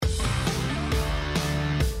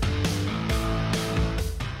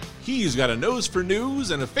He's got a nose for news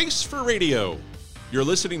and a face for radio. You're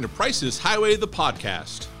listening to Price's Highway, the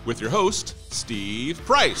podcast, with your host, Steve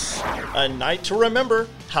Price. A night to remember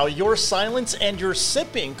how your silence and your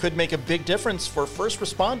sipping could make a big difference for first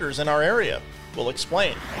responders in our area. We'll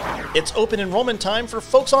explain. It's open enrollment time for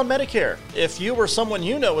folks on Medicare. If you or someone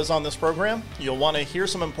you know is on this program, you'll want to hear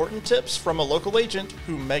some important tips from a local agent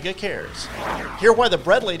who mega cares. Hear why the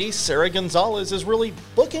bread lady, Sarah Gonzalez, is really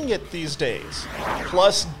booking it these days.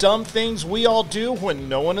 Plus, dumb things we all do when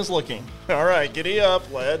no one is looking. All right, giddy up.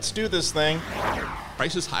 Let's do this thing.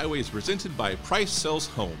 Price's Highway is presented by Price Sells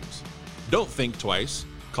Homes. Don't think twice.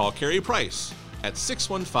 Call Carrie Price at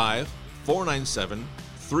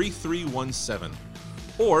 615-497-3317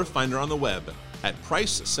 or find her on the web at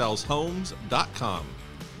pricesellshomes.com.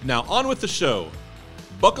 Now on with the show.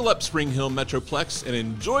 Buckle up, Spring Hill Metroplex, and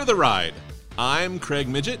enjoy the ride. I'm Craig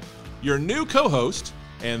Midget, your new co-host,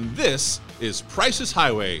 and this is Price's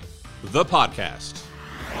Highway, the podcast.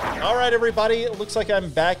 All right, everybody, it looks like I'm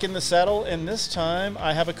back in the saddle, and this time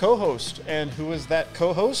I have a co-host. And who is that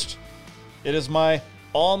co-host? It is my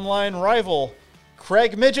online rival,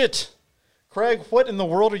 Craig Midget. Craig, what in the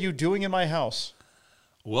world are you doing in my house?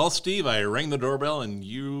 Well, Steve, I rang the doorbell and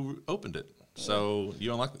you opened it. So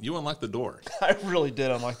you unlocked the door. I really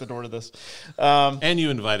did unlock the door to this. And you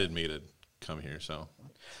invited me to come here, so.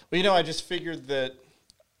 Well, I just figured that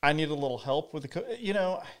I need a little help with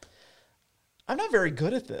I'm not very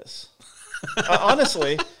good at this,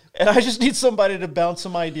 honestly. And I just need somebody to bounce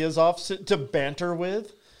some ideas off, to banter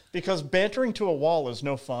with. Because bantering to a wall is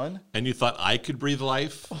no fun. And you thought I could breathe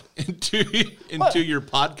life into your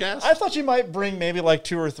podcast? I thought you might bring maybe like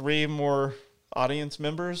 2 or 3 more audience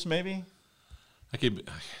members, maybe. I could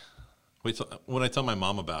wait till, when I tell my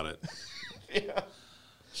mom about it. Yeah,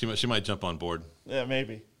 she might jump on board. Yeah,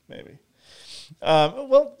 maybe.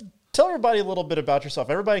 Well, tell everybody a little bit about yourself.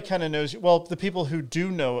 Everybody kind of knows you. Well, the people who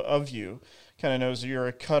do know of you kind of knows you're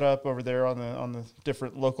a cut up over there on the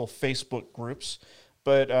different local Facebook groups.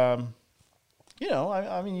 But, I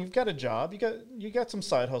mean, you've got a job. You got some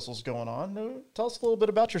side hustles going on. Tell us a little bit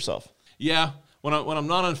about yourself. Yeah. When I'm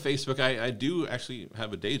not on Facebook, I do actually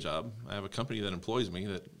have a day job. I have a company that employs me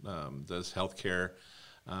that does healthcare,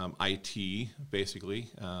 IT, basically,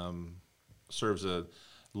 serves a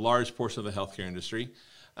large portion of the healthcare industry.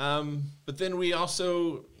 But then we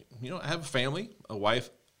also, I have a family, a wife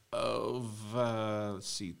of,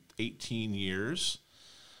 18 years.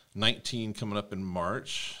 19 coming up in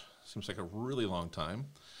March. Seems like a really long time.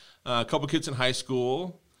 A couple kids in high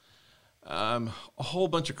school. A whole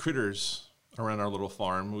bunch of critters around our little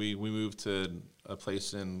farm. We moved to a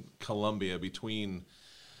place in Columbia between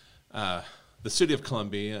the city of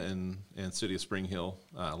Columbia and city of Spring Hill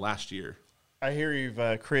last year. I hear you've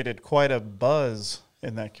created quite a buzz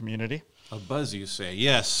in that community. A buzz, you say?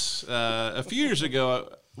 Yes. A few years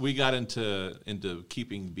ago, we got into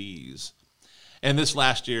keeping bees. And this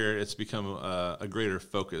last year, it's become a greater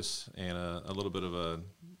focus and a little bit of a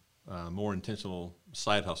more intentional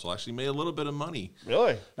side hustle. Actually made a little bit of money.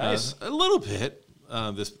 Really? Nice. A little bit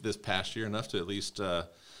this past year, enough to at least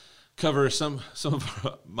cover some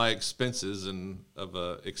of my expenses and of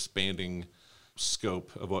expanding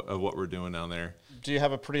scope of what we're doing down there. Do you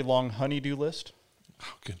have a pretty long honey-do list?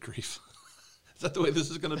 Oh, good grief. Is that the way this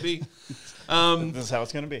is going to be? This is how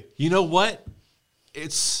it's going to be. You know what?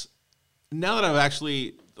 Now that I've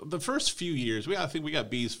actually, the first few years, I think we got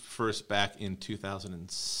bees first back in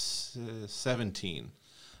 2017.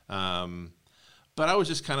 But I was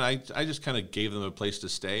just I just kind of gave them a place to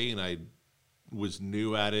stay, and I was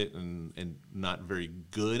new at it and not very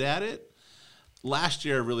good at it. Last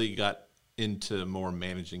year, I really got into more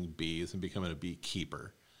managing bees and becoming a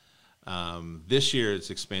beekeeper. This year,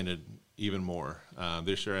 it's expanded even more.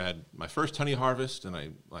 This year I had my first honey harvest, and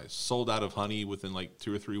I sold out of honey within like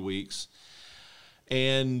 2 or 3 weeks,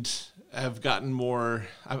 and I've gotten more.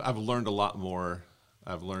 I've learned a lot more.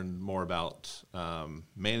 I've learned more about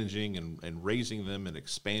managing and raising them and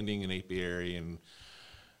expanding an apiary and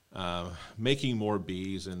making more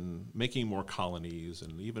bees and making more colonies,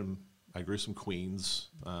 and even I grew some queens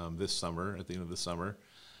this summer at the end of the summer.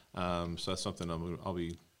 So that's something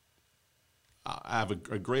I have a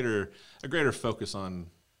greater focus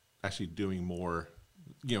on actually doing more,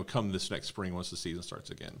 come this next spring once the season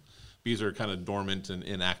starts again. Bees are kind of dormant and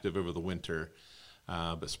inactive over the winter,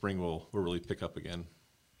 but spring will really pick up again.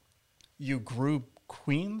 You grew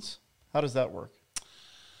queens? How does that work?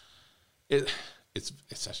 It's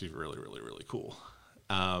actually really, really, really cool.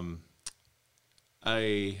 A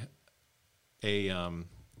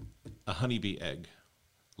honeybee egg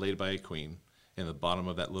laid by a queen in the bottom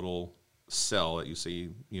of that little cell that you see,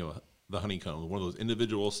 the honeycomb, one of those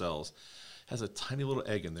individual cells, has a tiny little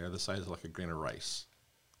egg in there the size of like a grain of rice,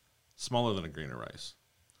 smaller than a grain of rice.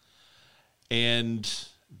 And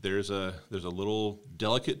there's a little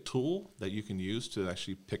delicate tool that you can use to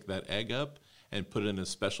actually pick that egg up and put it in a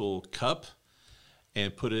special cup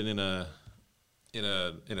and put it in a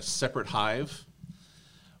separate hive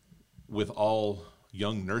with all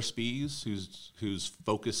young nurse bees whose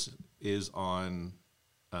focus is on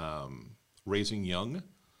raising young.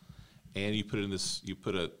 And you put in this, you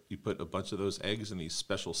put a bunch of those eggs in these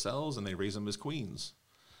special cells, and they raise them as queens.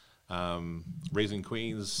 Raising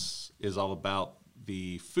queens is all about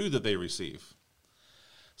the food that they receive.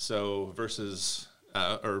 So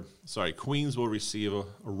queens will receive a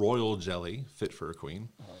royal jelly fit for a queen,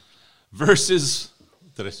 versus,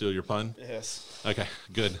 did I steal your pun? Yes. Okay,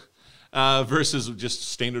 good. Versus just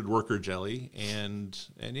standard worker jelly, and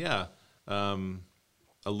yeah. A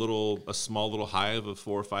small little hive of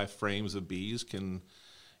 4 or 5 frames of bees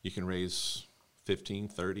you can raise 15,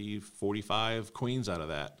 30, 45 queens out of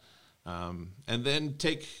that. And then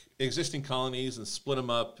take existing colonies and split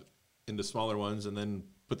them up into smaller ones, and then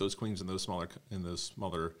put those queens in those smaller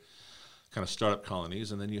kind of startup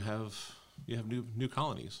colonies, and then you have new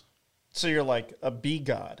colonies. So you're like a bee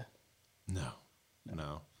god?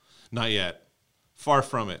 No, not yet. Far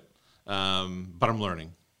from it. But I'm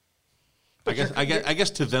learning. I guess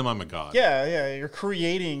to them I'm a god. Yeah. You're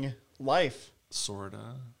creating life.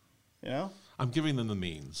 Sorta. You know? I'm giving them the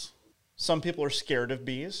means. Some people are scared of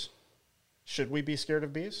bees. Should we be scared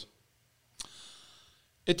of bees?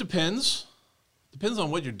 It depends. Depends on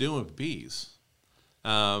what you're doing with bees.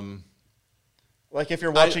 Like if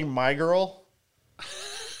you're watching My Girl,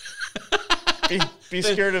 be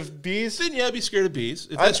scared of bees? Then yeah, be scared of bees.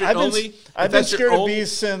 If I've been scared of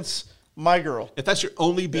bees since My Girl. If that's your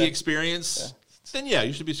only bee experience, then yeah,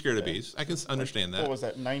 you should be scared of bees. I can understand that. What was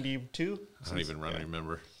that, 92? I don't even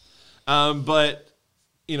remember. But,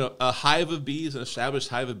 a hive of bees, an established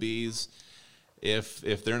hive of bees, if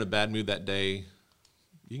they're in a bad mood that day,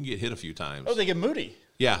 you can get hit a few times. Oh, they get moody.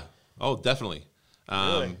 Yeah. Oh, definitely.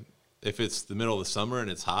 Really? If it's the middle of the summer and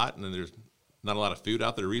it's hot and then there's not a lot of food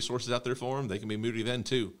out there, resources out there for them, they can be moody then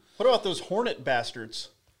too. What about those hornet bastards?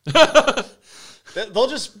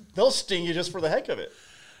 They'll sting you just for the heck of it.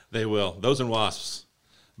 They will. Those and wasps.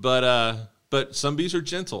 But some bees are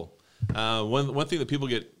gentle. One thing that people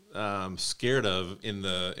get scared of in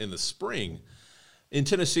the spring, in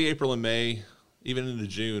Tennessee, April and May, even into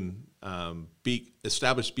June,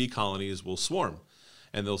 established bee colonies will swarm,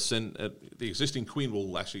 and they'll send the existing queen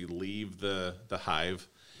will actually leave the hive,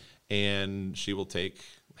 and she will take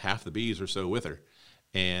half the bees or so with her,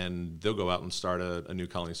 and they'll go out and start a new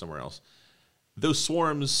colony somewhere else. Those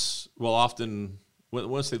swarms will often,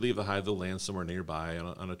 once they leave the hive, they'll land somewhere nearby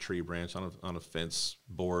on a tree branch, on a fence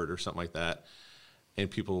board or something like that, and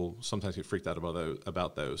people sometimes get freaked out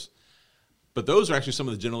about those. But those are actually some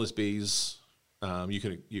of the gentlest bees you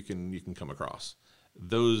can come across.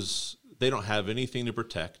 Those, they don't have anything to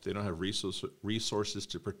protect. They don't have resources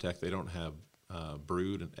to protect. They don't have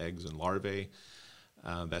brood and eggs and larvae.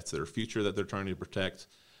 That's their future that they're trying to protect.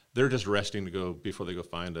 They're just resting before they go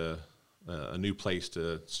find a new place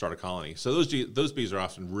to start a colony. So those bees are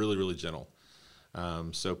often really, really gentle.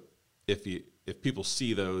 So if people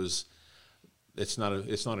see those, it's not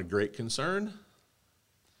a great concern,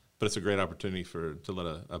 but it's a great opportunity to let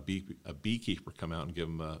a beekeeper come out and give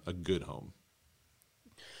them a good home.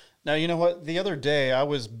 Now, you know what? The other day I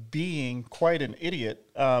was being quite an idiot.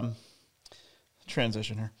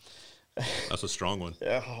 Transition here. That's a strong one.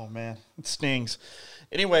 Oh man, it stings.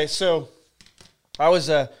 Anyway, so I was,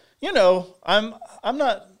 I'm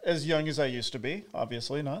not as young as I used to be.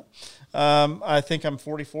 Obviously not. I think I'm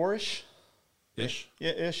 44-ish. Ish.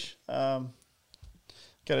 Yeah, ish. Got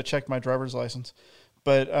to check my driver's license,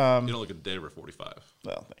 but you don't look a day over 45.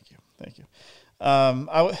 Well, thank you.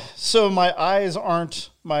 So my eyes aren't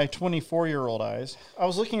my 24-year-old eyes. I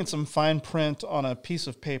was looking at some fine print on a piece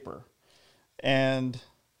of paper, and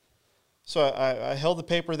so I held the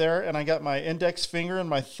paper there, and I got my index finger and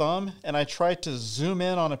my thumb, and I tried to zoom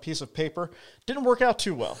in on a piece of paper. Didn't work out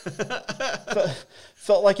too well.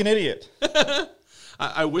 Felt like an idiot.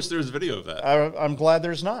 I wish there was video of that. I'm glad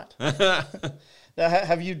there's not. Now,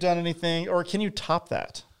 have you done anything, or can you top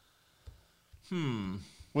that?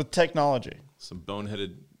 With technology. Some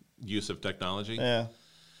boneheaded use of technology. Yeah.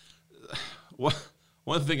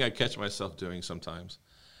 One thing I catch myself doing sometimes,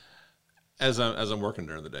 as I'm working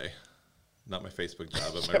during the day, not my Facebook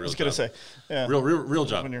job, but my real job. I was going to say, yeah. Real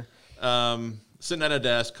job. When you're sitting at a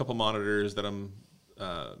desk, couple monitors that I'm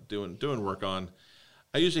doing work on.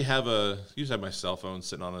 I usually have my cell phone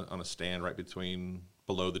sitting on a stand right between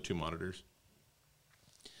below the two monitors.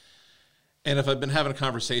 And if I've been having a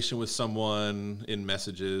conversation with someone in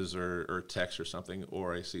messages or text or something,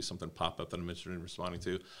 or I see something pop up that I'm interested in responding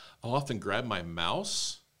to, I'll often grab my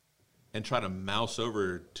mouse and try to mouse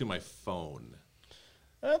over to my phone.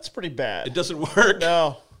 That's pretty bad. It doesn't work.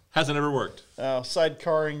 No. Hasn't ever worked.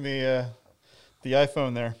 Sidecarring the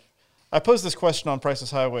iPhone there. I posed this question on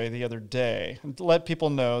Price's Highway the other day to let people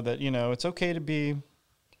know that, it's okay to be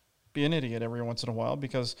an idiot every once in a while,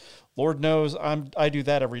 because Lord knows I do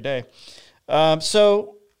that every day.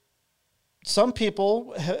 So some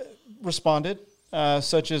people responded,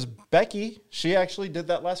 such as Becky. She actually did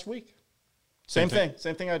that last week. Same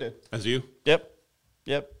thing I did. As you? Yep,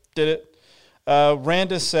 did it.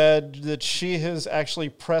 Randa said that she has actually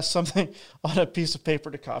pressed something on a piece of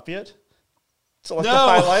paper to copy it. So to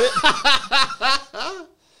highlight it.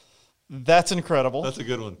 That's incredible. That's a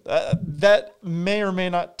good one. That may or may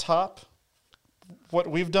not top what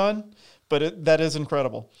we've done, but that is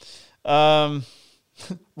incredible.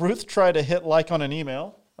 Ruth tried to hit like on an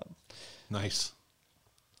email. Nice.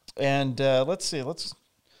 And let's see.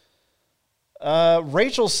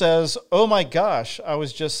 Rachel says, "Oh my gosh, I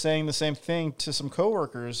was just saying the same thing to some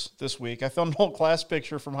coworkers this week. I found an old class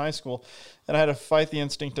picture from high school, and I had to fight the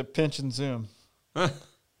instinct to pinch and zoom."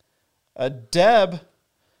 Deb,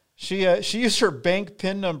 she used her bank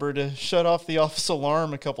PIN number to shut off the office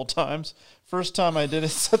alarm a couple times. First time I did it,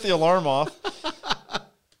 set the alarm off.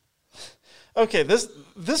 Okay, this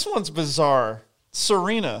one's bizarre.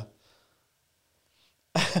 Serena,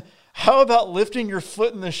 how about lifting your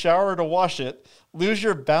foot in the shower to wash it, lose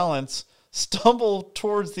your balance, stumble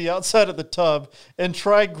towards the outside of the tub, and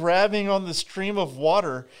try grabbing on the stream of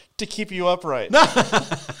water to keep you upright?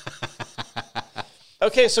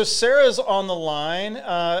 Okay, so Sarah's on the line.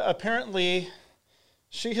 Apparently,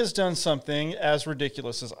 she has done something as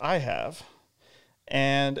ridiculous as I have.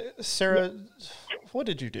 And Sarah, what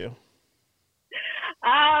did you do?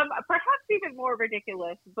 Perhaps even more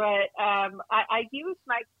ridiculous, but I used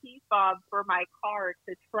my key fob for my car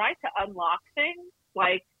to try to unlock things,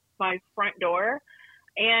 like my front door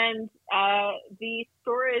and the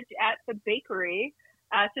storage at the bakery,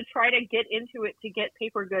 to try to get into it to get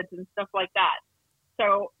paper goods and stuff like that.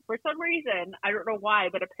 So for some reason, I don't know why,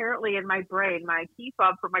 but apparently in my brain, my key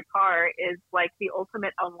fob for my car is like the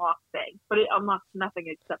ultimate unlock thing, but it unlocks nothing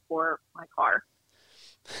except for my car.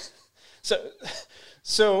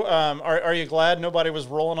 So are you glad nobody was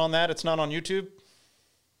rolling on that? It's not on YouTube?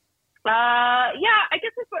 Yeah, I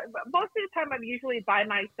guess most of the time I'm usually by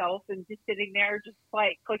myself and just sitting there, just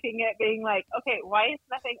like clicking it, being like, okay, why is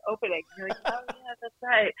nothing opening? And you're like, oh yeah, that's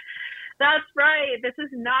right. That's right. This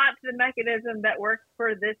is not the mechanism that works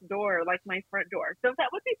for this door, like my front door. So that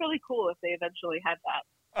would be really cool if they eventually had that.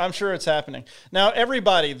 I'm sure it's happening. Now,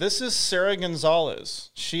 everybody, this is Sarah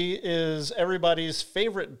Gonzalez. She is everybody's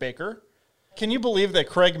favorite baker. Can you believe that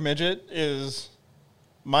Craig Midget is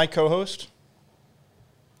my co-host?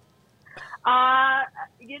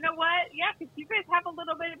 You know what? Yeah, because you guys have a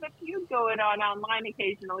little bit of a feud going on online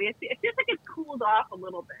occasionally. It feels like it's cooled off a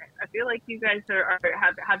little bit. I feel like you guys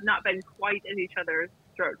have not been quite at each other's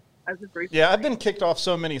throats as of recently. Yeah, I've been kicked off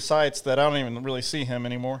so many sites that I don't even really see him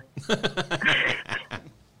anymore.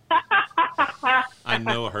 I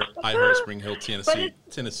know iHeart Spring Hill,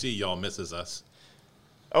 Tennessee, y'all misses us.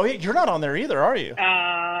 Oh, you're not on there either, are you?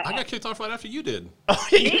 I got kicked off right after you did. Oh,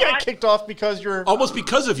 you got kicked off because you're... Almost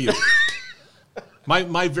because of you.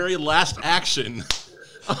 My very last action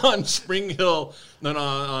on Spring Hill, on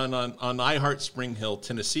iHeart Spring Hill,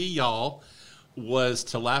 Tennessee, y'all, was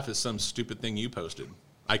to laugh at some stupid thing you posted.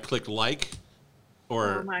 I clicked like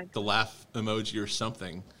or the laugh emoji or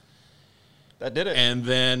something. That did it. And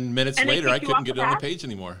then minutes later, I couldn't get it on the page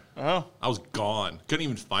anymore. Oh. I was gone. Couldn't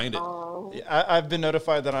even find it. Oh. Yeah, I've been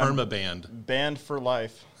notified that I'm banned for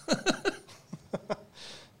life.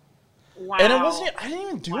 Wow. And I didn't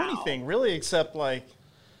even do anything really except like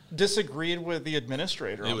disagreed with the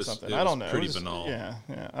administrator on something. I don't know. Pretty banal. Yeah.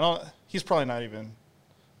 He's probably not even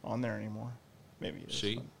on there anymore. Maybe he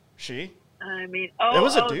is. She? I mean, it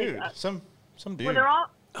was a dude. Some dude. Well, they're all...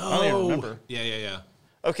 I don't even remember. Yeah.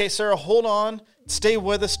 Okay, Sarah, hold on. Stay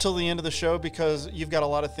with us till the end of the show because you've got a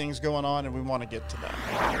lot of things going on and we want to get to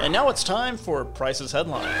that. And now it's time for Price's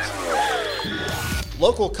Headlines.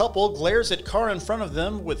 Local couple glares at car in front of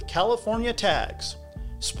them with California tags.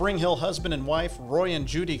 Spring Hill husband and wife Roy and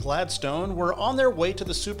Judy Gladstone were on their way to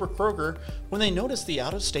the Super Kroger when they noticed the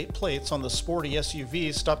out-of-state plates on the sporty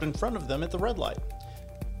SUV stopped in front of them at the red light.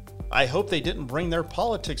 "I hope they didn't bring their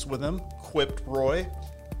politics with them," quipped Roy.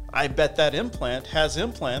 "I bet that implant has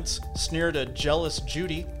implants," sneered a jealous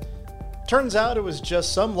Judy. Turns out it was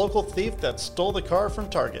just some local thief that stole the car from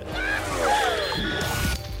Target.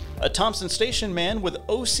 A Thompson Station man with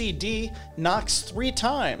OCD knocks 3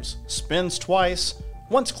 times, spins twice,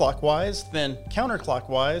 once clockwise, then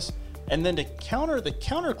counterclockwise, and then to counter the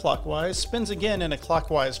counterclockwise, spins again in a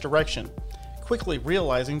clockwise direction. Quickly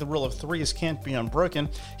realizing the rule of threes can't be unbroken,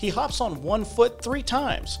 he hops on one foot 3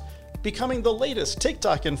 times, becoming the latest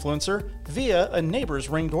TikTok influencer via a neighbor's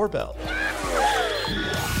Ring doorbell.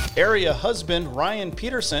 Area husband Ryan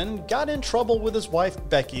Peterson got in trouble with his wife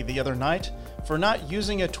Becky the other night for not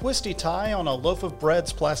using a twisty tie on a loaf of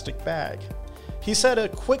bread's plastic bag. He said a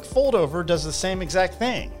quick fold-over does the same exact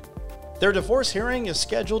thing. Their divorce hearing is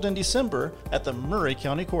scheduled in December at the Murray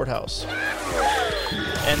County Courthouse.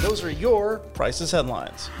 And those are your Price's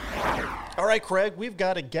headlines. All right, Craig, we've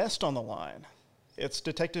got a guest on the line. It's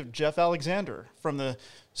Detective Jeff Alexander from the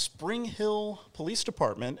Spring Hill Police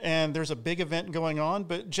Department, and there's a big event going on.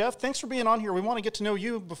 But Jeff, thanks for being on here. We want to get to know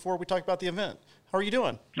you before we talk about the event. How are you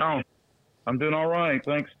doing? Oh, I'm doing all right.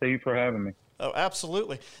 Thanks, Steve, for having me. Oh,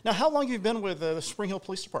 absolutely. Now, how long have you been with the Spring Hill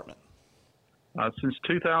Police Department? Since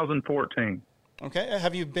 2014. Okay.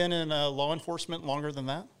 Have you been in law enforcement longer than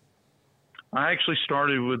that? I actually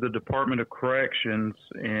started with the Department of Corrections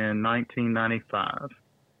in 1995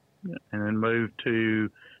 and then moved to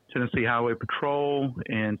Tennessee Highway Patrol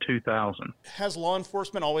in 2000. Has law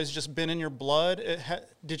enforcement always just been in your blood?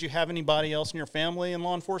 Did you have anybody else in your family in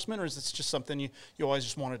law enforcement, or is this just something you always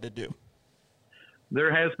just wanted to do?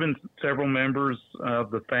 There has been several members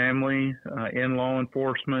of the family in law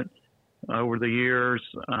enforcement over the years,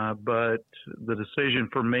 but the decision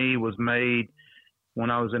for me was made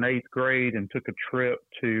when I was in 8th grade and took a trip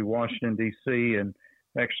to Washington, D.C. and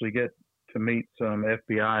actually get to meet some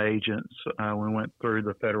FBI agents. We went through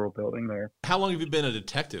the federal building there. How long have you been a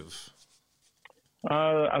detective?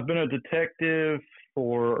 I've been a detective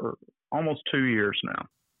for almost 2 years now.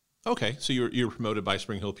 Okay, so you were promoted by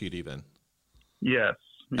Spring Hill PD then? Yes.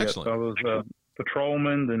 Excellent. Yes, I was a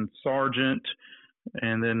patrolman, then sergeant,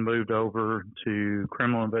 and then moved over to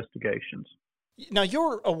criminal investigations. Now, you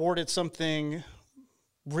were awarded something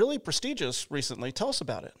really prestigious recently. Tell us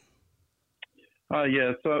about it.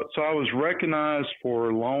 Yeah, so I was recognized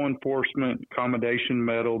for Law Enforcement Commendation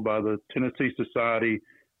Medal by the Tennessee Society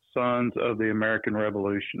Sons of the American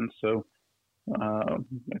Revolution. So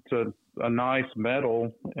it's a nice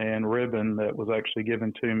medal and ribbon that was actually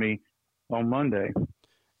given to me on Monday.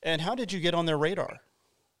 And how did you get on their radar?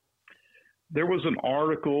 There was an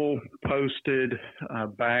article posted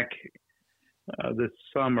back this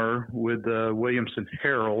summer with the Williamson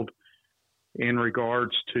Herald in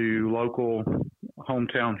regards to local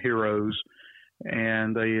hometown heroes,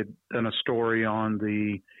 and they had done a story on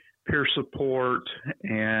the peer support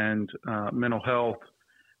and mental health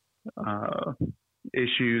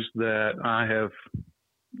issues that I have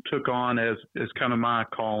took on as kind of my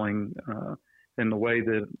calling in the way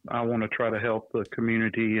that I want to try to help the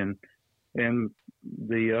community and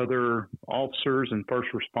the other officers and first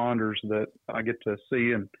responders that I get to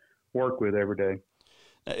see and work with every day.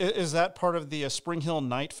 Is that part of the Spring Hill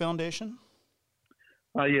Knight Foundation?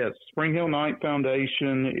 Yes. Spring Hill Knight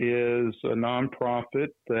Foundation is a nonprofit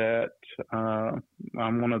that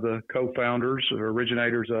I'm one of the co-founders or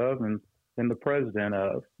originators of and the president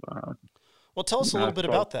of. Well, tell us a little bit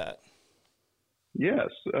about that. Yes.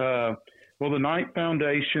 Well, the Knight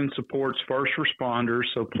Foundation supports first responders,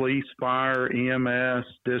 so police, fire, EMS,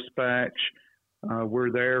 dispatch.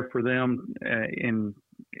 We're there for them in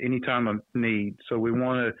any time of need. So we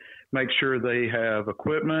want to make sure they have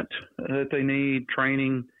equipment that they need,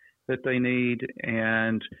 training that they need,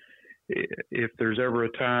 and if there's ever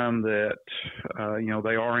a time that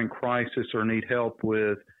they are in crisis or need help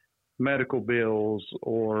with medical bills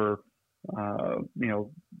or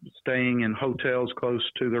staying in hotels close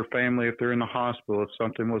to their family if they're in the hospital, if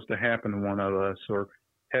something was to happen to one of us, or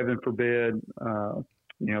heaven forbid,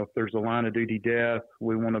 if there's a line of duty death,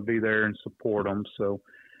 we want to be there and support them. So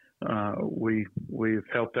we've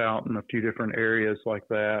helped out in a few different areas like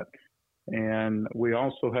that. And we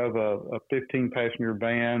also have a 15-passenger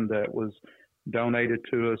van that was donated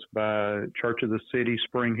to us by Church of the City,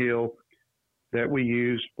 Spring Hill, that we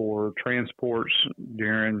use for transports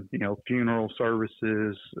during, funeral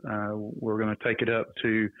services. We're going to take it up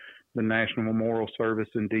to the National Memorial Service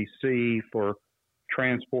in D.C. for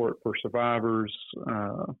transport for survivors,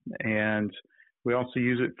 and we also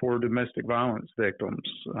use it for domestic violence victims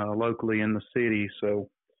locally in the city. So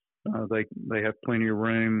they have plenty of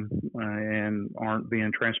room and aren't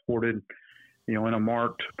being transported, in a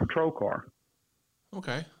marked patrol car.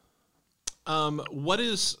 Okay.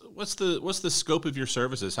 What's the scope of your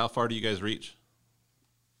services? How far do you guys reach?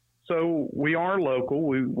 So we are local.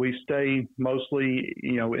 We stay mostly,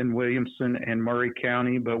 in Williamson and Murray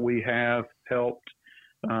County, but we have helped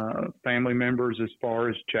family members as far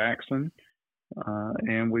as Jackson,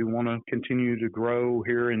 and we want to continue to grow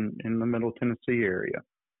here in the Middle Tennessee area.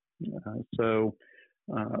 So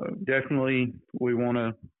definitely we want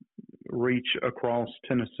to reach across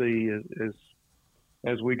Tennessee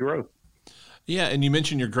as we grow. Yeah, and you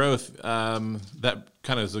mentioned your growth. That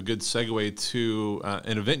kind of is a good segue to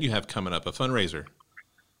an event you have coming up, a fundraiser.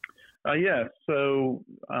 Yes. So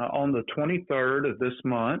on the 23rd of this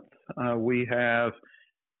month, we have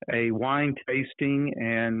a wine tasting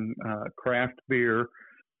and craft beer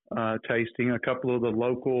tasting. A couple of the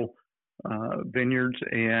local vineyards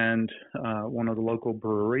and one of the local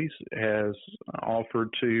breweries has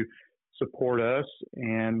offered to support us,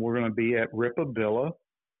 and we're going to be at Ripabilla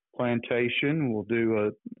Plantation. We'll do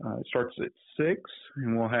it starts at 6,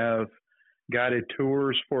 and we'll have guided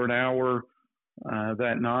tours for an hour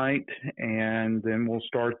that night, and then we'll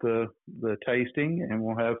start the tasting, and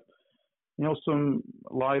we'll have some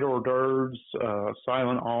light hors d'oeuvres,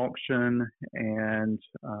 silent auction, and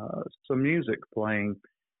some music playing.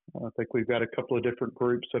 I think we've got a couple of different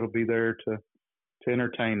groups that'll be there to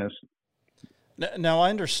entertain us. Now, I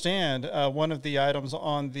understand one of the items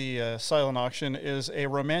on the silent auction is a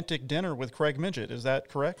romantic dinner with Craig Midget. Is that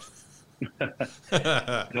correct?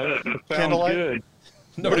 That sounds good.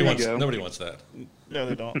 Nobody wants that. No,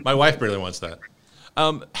 they don't. My wife barely wants that.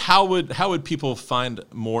 How would people find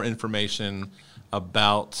more information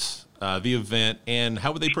about the event, and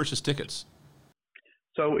how would they purchase tickets?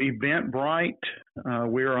 So Eventbrite,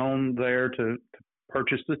 we're on there to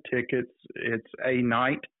purchase the tickets. It's A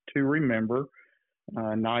Night to Remember,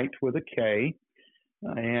 Night with a K.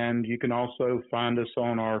 And you can also find us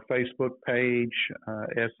on our Facebook page,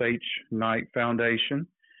 SH Knight Foundation,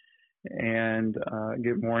 and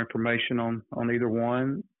get more information on either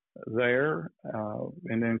one there.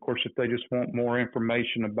 And then, of course, if they just want more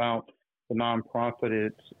information about the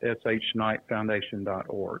nonprofit, it's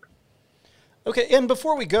shknightfoundation.org. Okay, and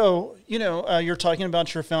before we go, you're talking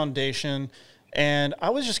about your foundation, and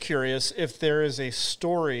I was just curious if there is a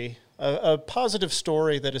story, a positive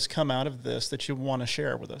story that has come out of this that you want to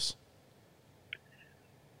share with us.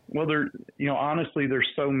 Well, honestly, there's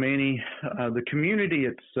so many. The community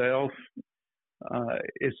itself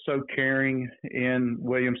is so caring in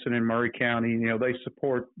Williamson and Murray County. They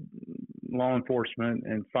support law enforcement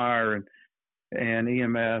and fire and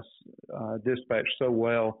EMS dispatch so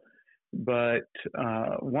well. But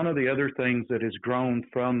one of the other things that has grown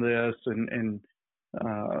from this, and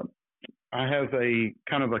I have a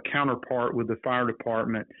kind of a counterpart with the fire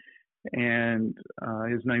department, and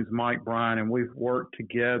his name's Mike Bryan, and we've worked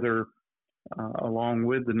together along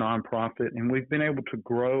with the nonprofit, and we've been able to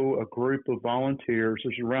grow a group of volunteers.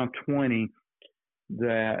 There's around 20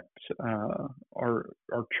 that are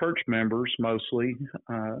church members mostly.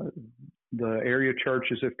 The area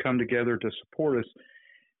churches have come together to support us,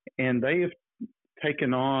 and they have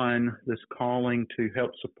taken on this calling to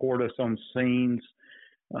help support us on scenes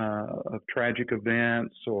of tragic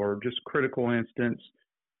events or just critical incidents.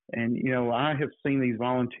 And, I have seen these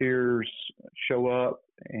volunteers show up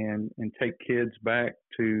and take kids back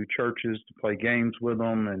to churches to play games with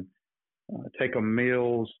them and take them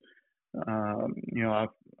meals.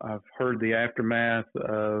 I've heard the aftermath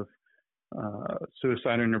of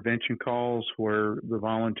suicide intervention calls where the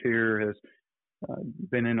volunteer has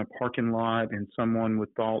been in a parking lot and someone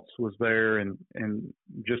with thoughts was there, and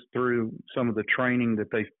just through some of the training that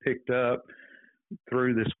they've picked up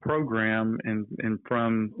through this program and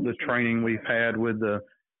from the training we've had with the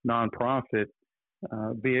nonprofit,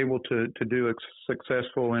 be able to do a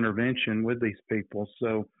successful intervention with these people.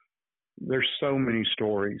 So there's so many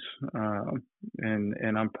stories,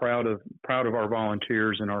 and I'm proud of our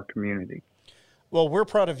volunteers in our community. Well, we're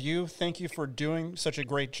proud of you. Thank you for doing such a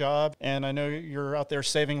great job. And I know you're out there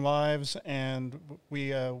saving lives, and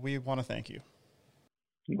we want to thank you.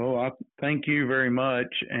 Well, I thank you very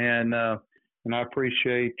much. And I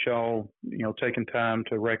appreciate y'all, taking time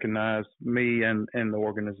to recognize me and the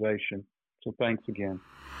organization. So thanks again.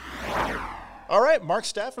 All right. Mark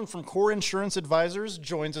Staffen from Core Insurance Advisors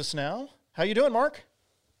joins us now. How you doing, Mark?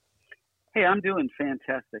 Hey, I'm doing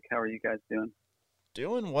fantastic. How are you guys doing?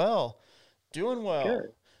 Doing well.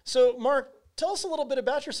 Good. So, Mark, tell us a little bit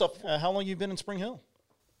about yourself. How long you've been in Spring Hill?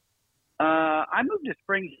 I moved to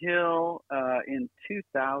Spring Hill in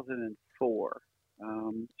 2004.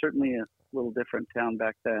 Certainly a little different town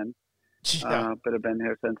back then, Yeah. but I've been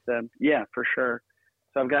here since then. Yeah, for sure.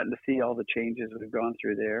 So I've gotten to see all the changes we've gone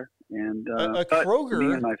through there. And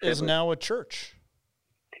Kroger is now a church.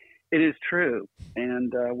 It is true.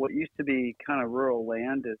 And what used to be kind of rural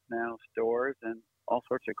land is now stores and all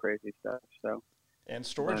sorts of crazy stuff. So, And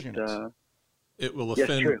storage units. It will yes,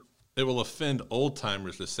 offend. true. It will offend old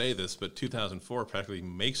timers to say this, but 2004 practically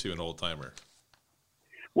makes you an old timer.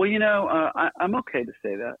 Well, I'm okay to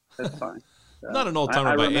say that. That's fine. Not an old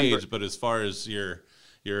timer I by remember, age, but as far as your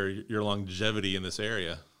longevity in this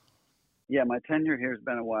area. Yeah, my tenure here has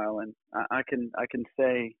been a while, and I can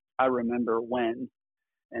say I remember when,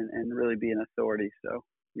 and really be an authority. So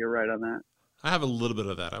you're right on that. I have a little bit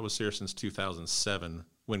of that. I was here since 2007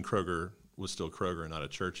 when Kroger was still Kroger and not a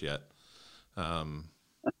church yet.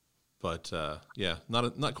 But yeah,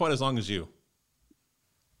 not quite as long as you.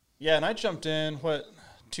 Yeah, and I jumped in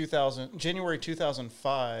January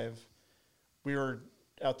 2005. We were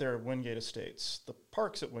out there at Wingate Estates. The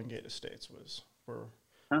parks at Wingate Estates were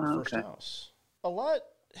the first house. A lot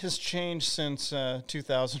has changed since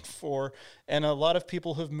 2004, and a lot of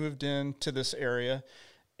people have moved into this area.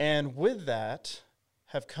 And with that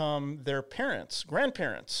have come their parents,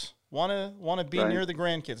 grandparents, want to be near the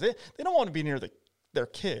grandkids. They don't want to be near their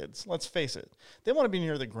kids. Let's face it. They want to be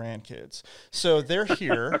near the grandkids. So they're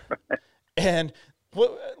here, and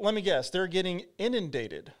let me guess, they're getting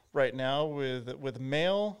inundated right now with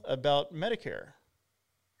mail about Medicare.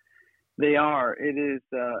 They are. It is,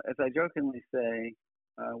 as I jokingly say,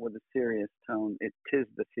 with a serious tone, it 'tis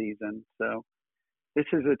the season. So this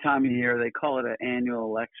is a time of year, they call it an annual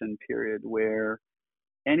election period, where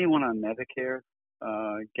anyone on Medicare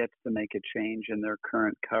gets to make a change in their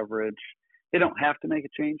current coverage. They don't have to make a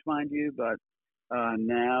change, mind you, but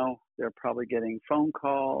now they're probably getting phone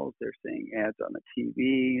calls, they're seeing ads on the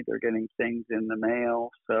TV, they're getting things in the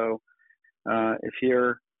mail. So if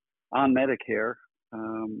you're on Medicare,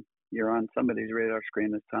 you're on somebody's radar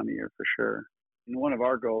screen this time of year for sure. And one of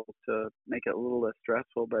our goals is to make it a little less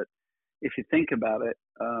stressful, but if you think about it,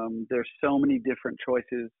 there's so many different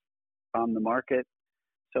choices on the market,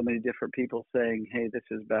 so many different people saying, hey, this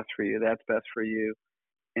is best for you, that's best for you.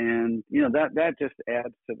 And, that just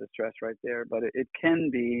adds to the stress right there. But it can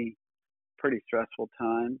be a pretty stressful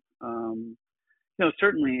time.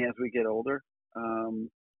 Certainly as we get older,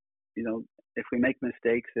 if we make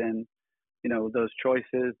mistakes in, those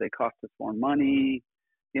choices, they cost us more money,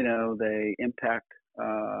 they impact,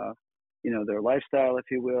 their lifestyle, if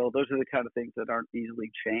you will. Those are the kind of things that aren't easily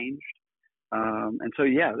changed. And so,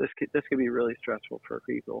 yeah, this could be really stressful for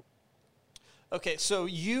people. Okay, so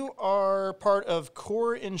you are part of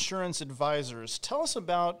Core Insurance Advisors. Tell us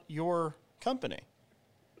about your company.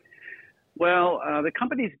 Well, the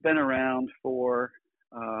company's been around for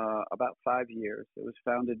about 5 years. It was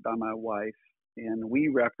founded by my wife, and we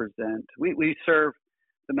serve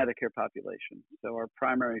the Medicare population. So our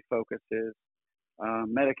primary focus is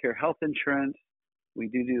Medicare health insurance. We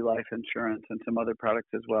do life insurance and some other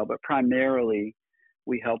products as well, but primarily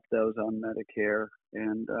we help those on Medicare.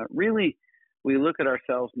 And really, we look at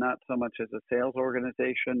ourselves not so much as a sales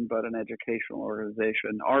organization, but an educational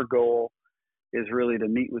organization. Our goal is really to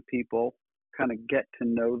meet with people, kind of get to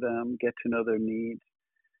know them, get to know their needs,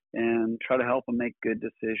 and try to help them make good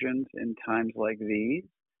decisions in times like these.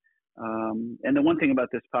 And the one thing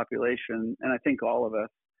about this population, and I think all of us,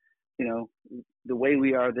 the way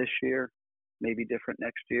we are this year may be different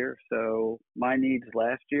next year. So my needs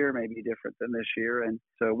last year may be different than this year. And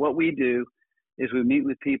so what we do is we meet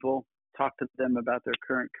with people, talk to them about their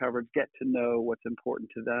current coverage, get to know what's important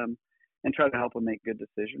to them, and try to help them make good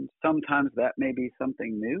decisions. Sometimes that may be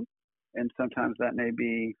something new, and sometimes that may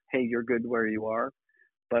be, hey, you're good where you are.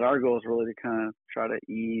 But our goal is really to kind of try to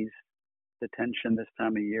ease the tension this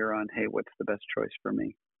time of year on, hey, what's the best choice for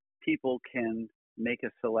me? People can make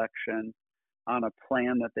a selection on a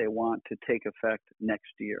plan that they want to take effect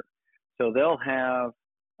next year. So they'll have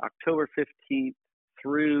October 15th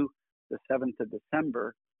through the 7th of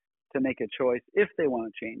December to make a choice if they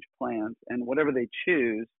want to change plans, and whatever they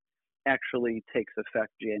choose actually takes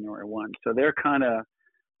effect January 1. So they're kind of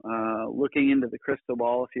looking into the crystal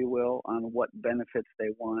ball, if you will, on what benefits they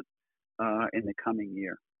want in the coming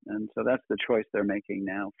year. And so that's the choice they're making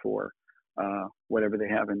now for whatever they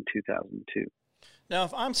have in 2002. Now,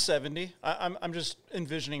 if I'm 70, I'm just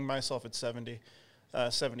envisioning myself at 70,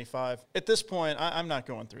 75. At this point, I'm not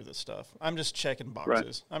going through this stuff. I'm just checking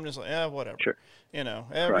boxes. Right. I'm just like, whatever. Sure.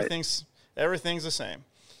 Everything's the same.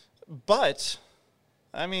 But,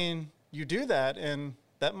 I mean, you do that, and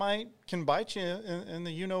that can bite you in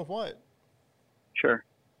the you-know-what. Sure.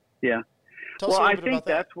 Yeah. Tell us a little bit about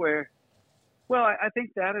that. That's where, I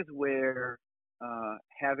think that is where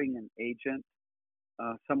having an agent,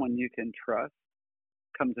 someone you can trust,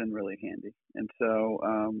 comes in really handy. And so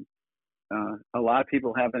A lot of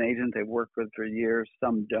people have an agent they've worked with for years,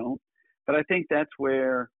 some don't. But I think that's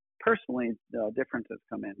where, personally, the differences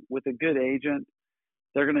come in. With a good agent,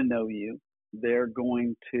 they're going to know you. They're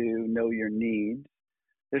going to know your needs.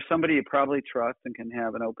 There's somebody you probably trust and can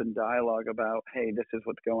have an open dialogue about, hey, this is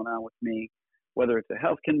what's going on with me, whether it's a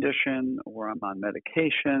health condition or I'm on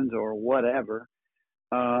medications or whatever.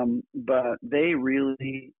 But they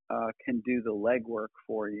really can do the legwork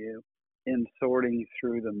for you in sorting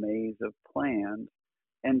through the maze of plans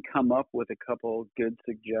and come up with a couple good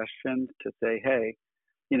suggestions to say, hey,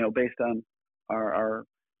 based on our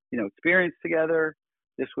experience together,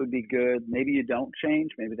 this would be good. Maybe you don't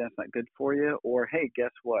change. Maybe that's not good for you. Or, hey,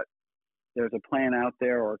 guess what? There's a plan out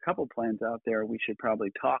there or a couple plans out there we should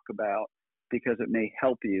probably talk about because it may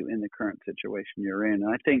help you in the current situation you're in.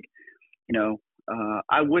 And I think,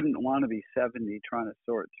 I wouldn't want to be 70 trying to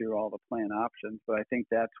sort through all the plan options, but I think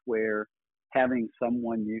that's where having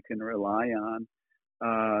someone you can rely on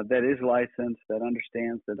that is licensed, that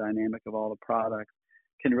understands the dynamic of all the products,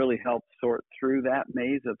 can really help sort through that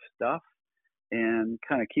maze of stuff and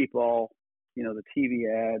kind of keep all, the TV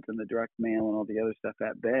ads and the direct mail and all the other stuff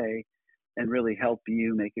at bay and really help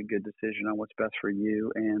you make a good decision on what's best for you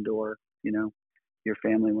and or, your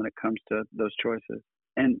family when it comes to those choices.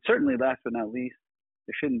 And certainly last but not least,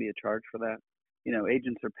 there shouldn't be a charge for that.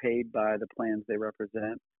 Agents are paid by the plans they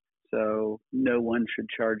represent. So no one should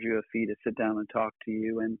charge you a fee to sit down and talk to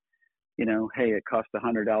you and, hey, it costs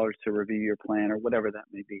 $100 to review your plan or whatever that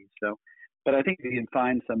may be. So, but I think if you can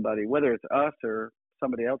find somebody, whether it's us or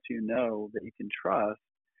somebody else that you can trust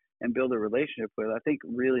and build a relationship with, I think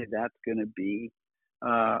really that's going to be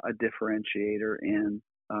a differentiator in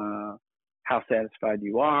how satisfied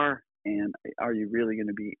you are and are you really going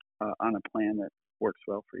to be on a plan that works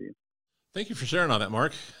well for you. Thank you for sharing all that,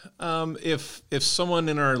 Mark. If someone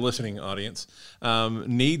in our listening audience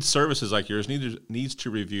needs services like yours, needs to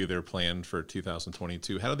review their plan for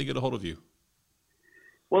 2022, how do they get a hold of you?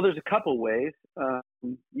 Well, there's a couple ways.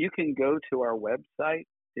 You can go to our website.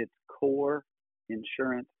 It's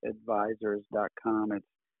COREinsuranceadvisors.com. It's,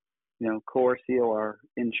 CORE, C-O-R,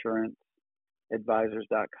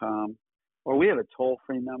 insuranceadvisors.com. Or we have a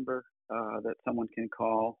toll-free number that someone can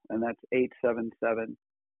call, and that's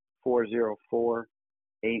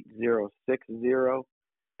 877-404-8060.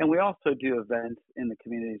 And we also do events in the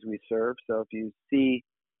communities we serve. So if you see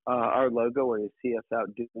our logo or you see us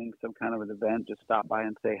out doing some kind of an event, just stop by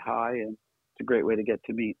and say hi. And it's a great way to get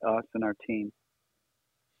to meet us and our team.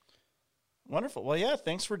 Wonderful. Well, yeah,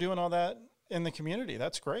 thanks for doing all that in the community.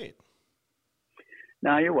 That's great.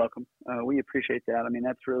 No, you're welcome. We appreciate that. I mean,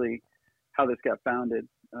 that's really how this got founded.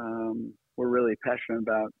 We're really passionate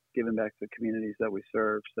about giving back to the communities that we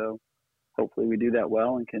serve. So hopefully we do that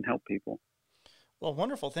well and can help people. Well,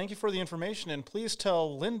 wonderful. Thank you for the information. And please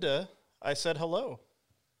tell Linda I said hello.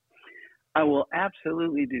 I will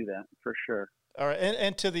absolutely do that for sure. All right.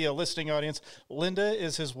 And to the listening audience, Linda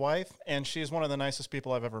is his wife, and she's one of the nicest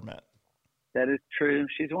people I've ever met. That is true.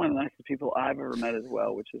 She's one of the nicest people I've ever met as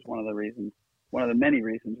well, which is one of the many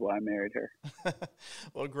reasons why I married her.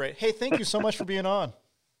 Well, great. Hey, thank you so much for being on.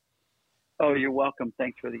 Oh, you're welcome.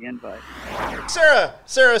 Thanks for the invite. Sarah,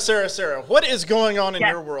 what is going on in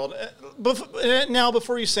your world? Now,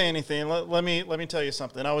 before you say anything, let me tell you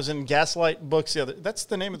something. I was in Gaslight Books that's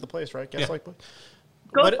the name of the place, right? Gaslight Books?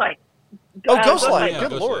 Ghostlight. Ghostlight. Yeah,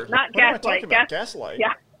 Good Ghostlight. Lord. Not what Gaslight. Am I talking about? Gaslight.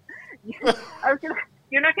 Yeah.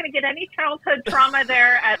 You're not going to get any childhood trauma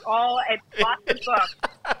there at all. It's lots of books.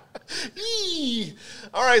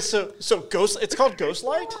 All right, so Ghost. It's called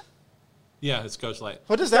Ghostlight? Yeah, it's Ghostlight.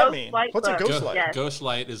 What does that mean? Ghostlight What's a book. Ghostlight? Yes.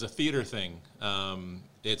 Ghostlight is a theater thing.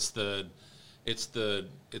 It's the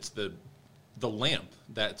lamp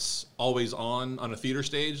that's always on a theater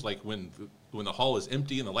stage. Like when the hall is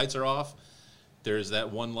empty and the lights are off, there's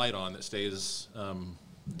that one light on that stays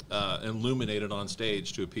illuminated on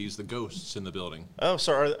stage to appease the ghosts in the building. Oh,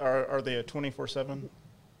 so are they a 24/7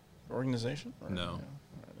 organization? Or? No.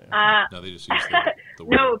 No, they just use the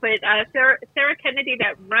word. No, but Sarah Kennedy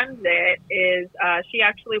that runs it is she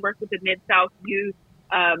actually works with the Mid-South Youth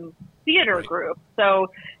Theater Group. So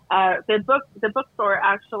the bookstore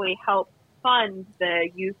actually helps fund the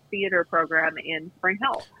youth theater program in Spring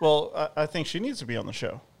Hill. Well, I think she needs to be on the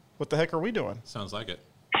show. What the heck are we doing? Sounds like it.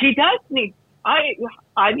 She does need. I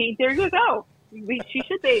mean, there you go. She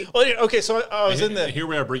should be. Well, yeah, okay. So I was in the. Here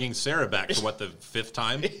we are bringing Sarah back for the fifth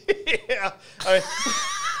time. Yeah.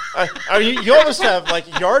 You almost have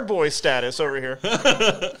like yard boy status over here.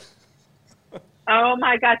 Oh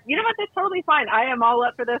my gosh! You know what? That's totally fine. I am all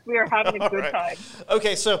up for this. We are having a good time.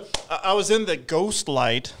 Okay, so I was in the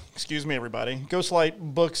Ghostlight. Excuse me, everybody. Ghostlight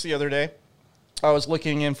Books the other day, I was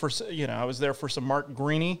looking in for, I was there for some Mark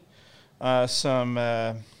Greeny,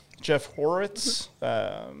 some Jeff Horowitz,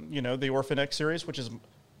 the Orphan X series, which is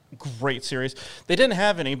a great series. They didn't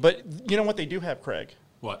have any, but you know what they do have, Craig?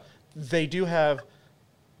 What? They do have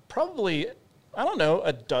probably, I don't know,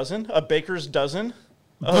 a baker's dozen.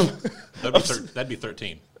 That'd be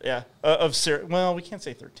 13. Yeah, well, we can't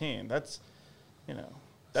say 13. That's,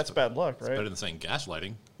 that's bad luck, right? Better than saying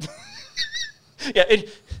gaslighting. Yeah.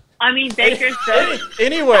 I mean, Baker's dozen.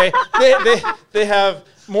 Anyway, they have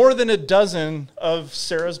more than a dozen of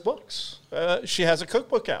Sarah's books. She has a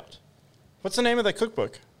cookbook out. What's the name of that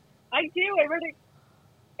cookbook? I do. I read it.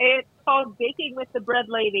 It's called Baking with the Bread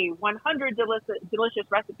Lady, 100 delicious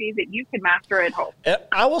recipes that you can master at home. And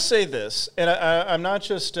I will say this, and I'm not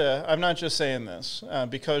just saying this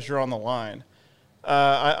because you're on the line.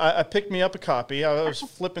 I picked me up a copy. I was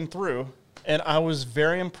flipping through, and I was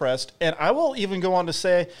very impressed. And I will even go on to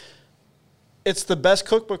say it's the best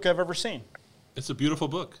cookbook I've ever seen. It's a beautiful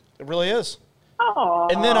book. It really is. Oh.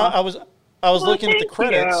 And then I was looking at the thank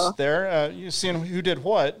credits you. there, you seeing who did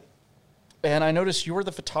what, and I noticed you were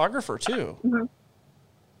the photographer too. Mm-hmm.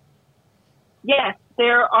 Yes,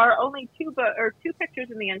 there are only two pictures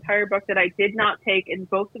in the entire book that I did not take, and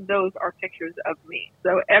both of those are pictures of me.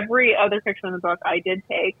 So every other picture in the book I did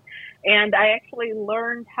take, and I actually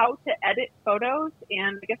learned how to edit photos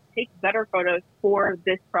and I guess take better photos for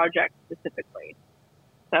this project specifically.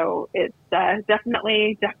 So it's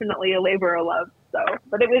definitely a labor of love. So,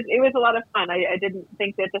 but it was a lot of fun. I didn't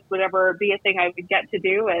think that this would ever be a thing I would get to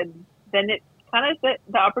do, and then it kind of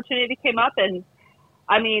the opportunity came up. And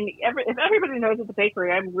I mean, if everybody knows at the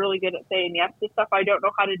bakery, I'm really good at saying yes to stuff I don't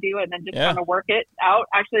know how to do, and then just kind of work it out.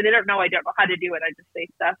 Actually, they don't know I don't know how to do it. I just say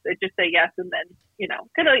stuff. They just say yes, and then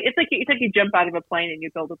kind of it's like you jump out of a plane and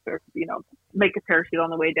you build make a parachute on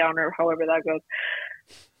the way down, or however that goes.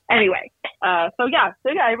 Anyway, so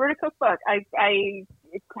I wrote a cookbook. I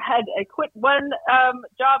quit one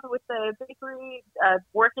job with the bakery,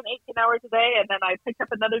 working 18 hours a day, and then I picked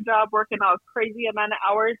up another job working a crazy amount of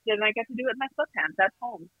hours, and I got to do it in my sweatpants at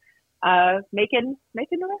home, making a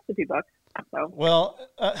recipe book. So, well,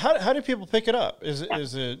 how do people pick it up? Is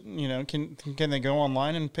it can they go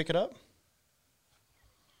online and pick it up?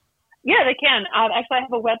 Yeah, they can. Actually, I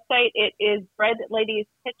have a website. It is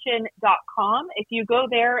breadladieskitchen.com. If you go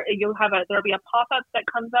there, there'll be a pop-up that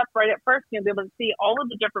comes up right at first. You'll be able to see all of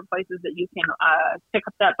the different places that you can pick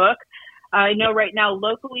up that book. I know right now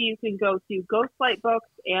locally you can go to Ghostlight Books,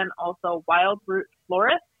 and also Wild Root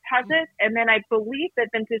Florist has it. And then I believe that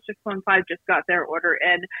Vintage 615 just got their order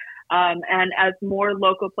in. And as more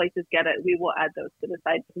local places get it, we will add those to the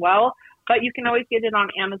site as well. But you can always get it on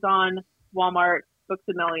Amazon, Walmart, Books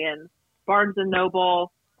A Million, Barnes and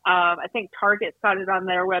Noble. I think Target's got it on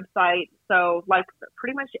their website. So,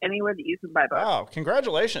 pretty much anywhere that you can buy books. Wow!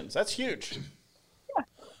 Congratulations, that's huge.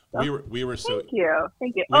 Yeah. We were so thank you.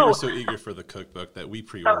 We were so eager for the cookbook that we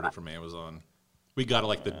pre-ordered it from Amazon. We got it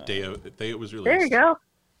like the day it was released. There you go.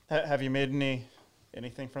 Have you made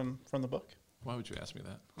anything from the book? Why would you ask me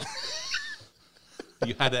that?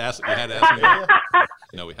 You had to ask me that.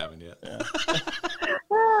 No, we haven't yet. Yeah.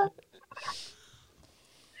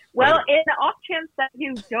 Well, in the off chance that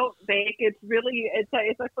you don't bake, it's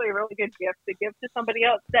actually a really good gift to give to somebody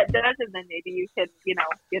else that does, and then maybe you can,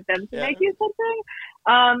 get them to make you something.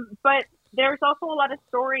 But there's also a lot of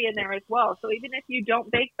story in there as well. So even if you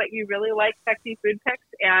don't bake, but you really like sexy food pics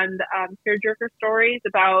and tearjerker stories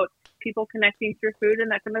about people connecting through food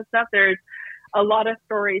and that kind of stuff, there's a lot of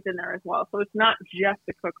stories in there as well. So it's not just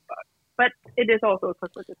a cookbook, but it is also a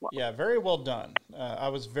cookbook as well. Yeah, very well done. I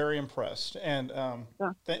was very impressed, and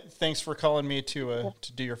thanks for calling me to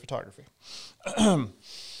do your photography. No,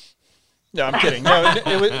 I'm kidding. No,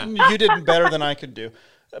 you did better than I could do.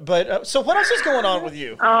 But so, what else is going on with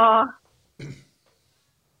you?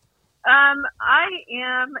 I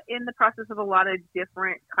am in the process of a lot of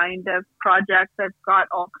different kind of projects. I've got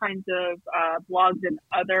all kinds of blogs and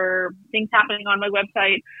other things happening on my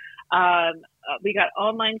website. We got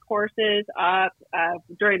online courses up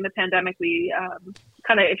during the pandemic. We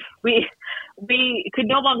could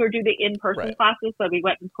no longer do the in-person classes, so we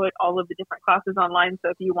went and put all of the different classes online. So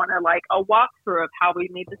if you want a walkthrough of how we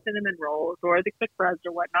made the cinnamon rolls or the quick breads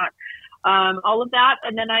or whatnot, all of that.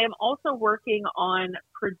 And then I am also working on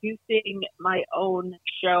producing my own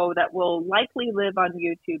show that will likely live on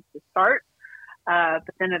YouTube to start.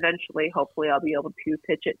 But then eventually, hopefully, I'll be able to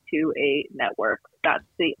pitch it to a network. That's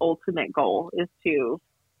the ultimate goal, is to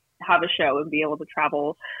have a show and be able to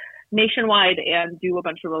travel nationwide and do a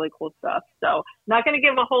bunch of really cool stuff. So not going to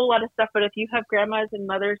give a whole lot of stuff, but if you have grandmas and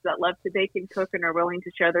mothers that love to bake and cook and are willing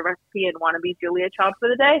to share the recipe and want to be Julia Child for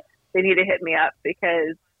the day, they need to hit me up,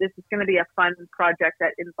 because this is going to be a fun project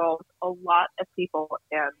that involves a lot of people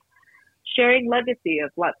and sharing legacy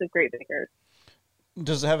of lots of great bakers.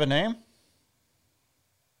 Does it have a name?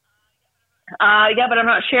 Yeah, but I'm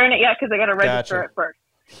not sharing it yet because I got to register it first.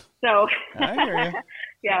 So, I hear you.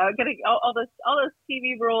 Yeah, I'm gonna all those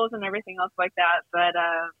TV rules and everything else like that. But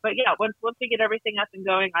yeah, once we get everything up and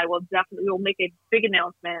going, we'll make a big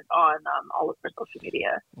announcement on all of our social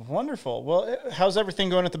media. Wonderful. Well, how's everything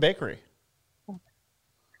going at the bakery?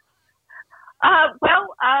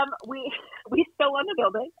 We still own the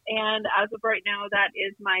building, and as of right now, that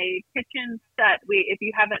is my kitchen set. If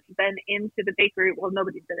you haven't been into the bakery, well,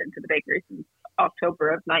 nobody's been into the bakery since October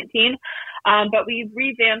of 19. But we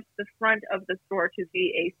revamped the front of the store to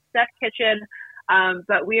be a set kitchen.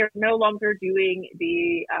 But we are no longer doing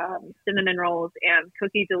the cinnamon rolls and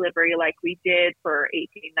cookie delivery like we did for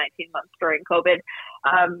 18, 19 months during COVID.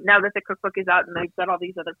 Now that the cookbook is out and I've got all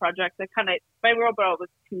these other projects, my wheelbarrow was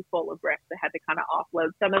too full of bricks. I had to kind of offload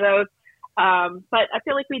some of those. But I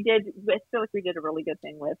feel like we did a really good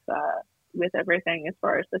thing with everything as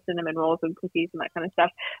far as the cinnamon rolls and cookies and that kind of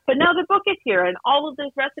stuff. But now the book is here and all of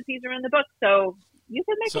those recipes are in the book. So you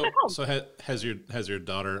can make them at home. So has your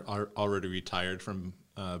daughter already retired from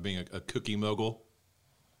being a cookie mogul?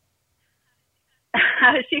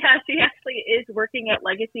 She actually is working at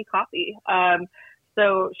Legacy Coffee.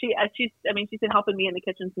 So she's been helping me in the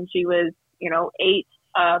kitchen since she was 8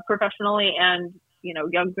 professionally, and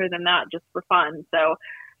younger than that just for fun. So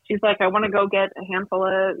she's like, I want to go get a handful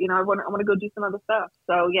of I want to go do some other stuff.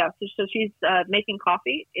 So yeah, so she's making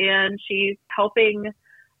coffee, and she's helping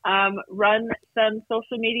run some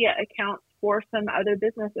social media accounts for some other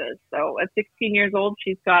businesses. So at 16 years old,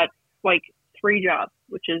 she's got like 3 jobs,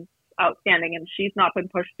 which is outstanding. And she's not been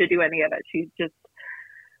pushed to do any of it. She's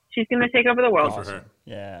going to take over the world. Good for her.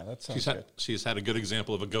 Yeah, that sounds good. She's had a good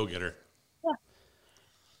example of a go-getter. Yeah.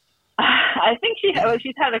 I think she's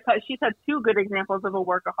had 2 good examples of a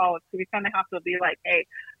workaholic. So we kind of have to be like, hey,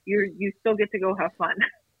 you still get to go have fun.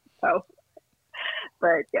 So,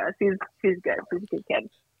 but yeah, she's good. She's a good kid.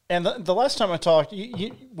 And the last time I talked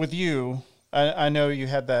with you, I know you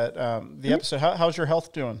had that the episode. How's your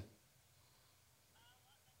health doing?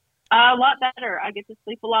 A lot better. I get to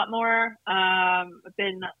sleep a lot more. I've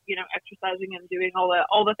been, exercising and doing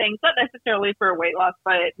all the things, not necessarily for weight loss,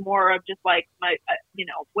 but more of just like my,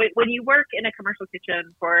 when you work in a commercial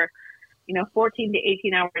kitchen for, 14 to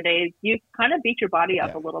 18 hour days, you kind of beat your body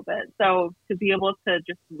up a little bit. So to be able to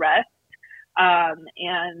just rest,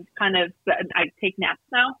 and kind of, I take naps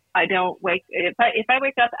now. I don't if I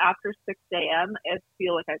wake up after 6 a.m., I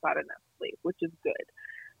feel like I got enough sleep, which is good.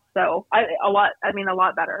 So a lot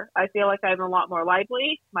better. I feel like I'm a lot more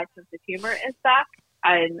lively. My sense of humor is back.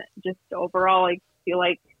 And just overall, I feel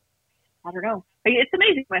like, I don't know. It's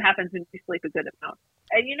amazing what happens when you sleep a good amount.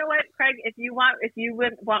 And you know what, Craig, if you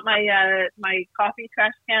would want my coffee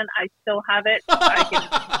trash can, I still have it. I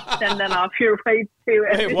can send them off your way too.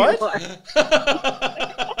 Wait, what?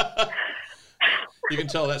 You can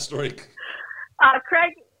tell that story.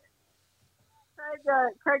 Craig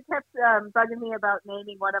kept bugging me about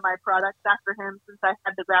naming one of my products after him, since I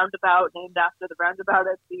had the roundabout named after the roundabout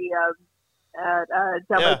at the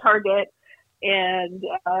Target and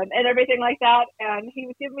everything like that. And he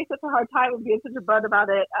was giving me such a hard time and being such a bud about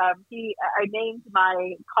it. I named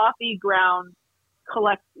my coffee ground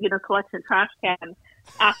collection trash can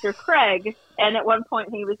after Craig. And at one point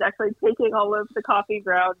he was actually taking all of the coffee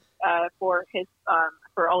ground for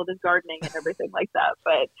all of his gardening and everything like that.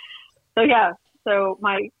 But so yeah. So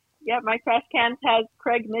my trash can has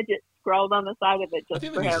Craig Midget scrawled on the side of it just I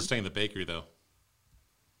think for it needs him. to stay in the bakery, though.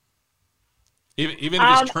 Even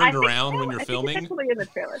if it's turned around when you're filming. It's actually in the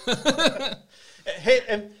trailer. Hey,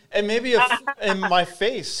 and maybe in my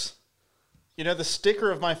face, the sticker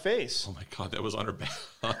of my face. Oh my God, that was on her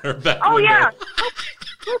back. Oh window. yeah,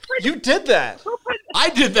 You did that. I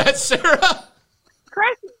did that, Sarah.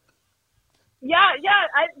 Craig. Yeah.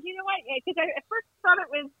 You know what? Because I at first thought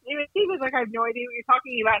he was like, I have no idea what you're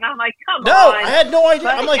talking about, and I'm like, come on. No, I had no idea.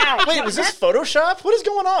 But, I'm like, yeah, wait, was this Photoshop? What is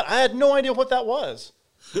going on? I had no idea what that was.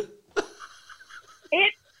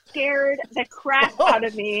 It scared the crap out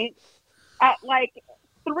of me at like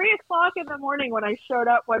 3 o'clock in the morning when I showed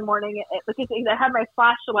up one morning, because I had my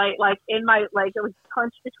flashlight it was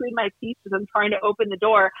punched between my teeth as I'm trying to open the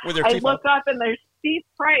door. I look up and there's Steve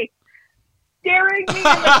Price staring me in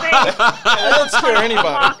the face. That doesn't scare anybody.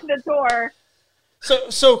 Lock the door.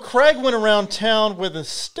 So Craig went around town with a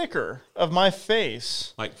sticker of my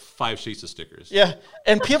face. Like 5 sheets of stickers. Yeah,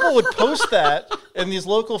 and people would post that in these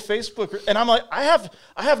local Facebook, and I'm like, I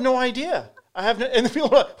have no idea. I have no, and the people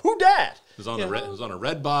are like, who dat? It was on it was on a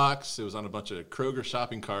red box. It was on a bunch of Kroger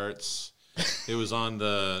shopping carts. It was on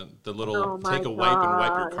the little Oh my take a wipe and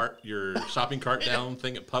wipe God. your shopping cart down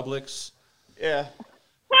thing at Publix. Yeah.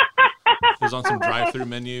 It was on some drive-through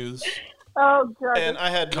menus. Oh, God. And I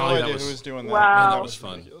had no Golly, that idea was- who was doing that. Wow. Man, that was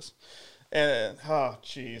fun. Ridiculous. And, oh,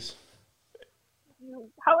 jeez.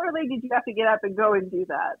 How early did you have to get up and go and do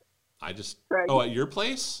that? I just Greg. at your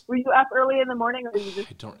place? Were you up early in the morning, or did you just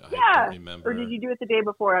I don't yeah? remember. Or did you do it the day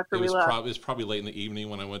before after It we was, left? it was probably late in the evening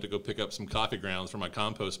when I went to go pick up some coffee grounds for my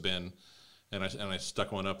compost bin, and I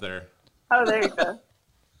stuck one up there. Oh, there you go.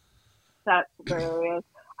 That's hilarious.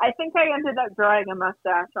 I think I ended up drawing a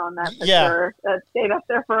mustache on that picture. Yeah. That stayed up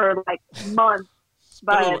there for like months.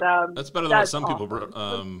 But That's better than what that's some people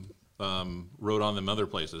awesome. wrote on them other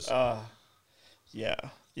places. Yeah.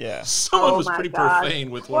 Yeah. Someone Oh was my pretty God. profane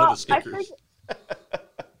with one of the stickers.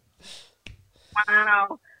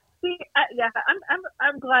 Wow. See, yeah,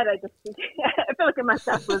 I'm glad I just. I feel like a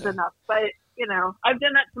mustache was enough, but I've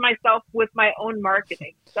done that to myself with my own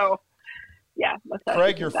marketing. So, yeah, mustache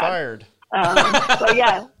Craig, isn't you're bad. fired. So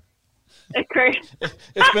yeah, Craig.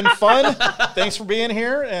 It's been fun. Thanks for being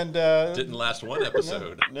here. And Didn't last one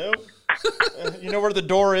episode. nope. You know where the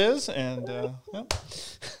door is. And yep.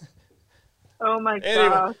 Oh my Anyway.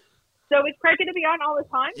 gosh. So is Craig going to be on all the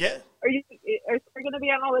time? Yeah. Is Craig going to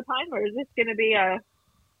be on all the time, or is this going to be a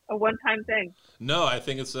one-time thing? No, I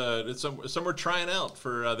think it's some we're trying out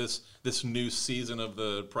for this new season of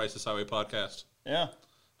the Price is Highway podcast. Yeah.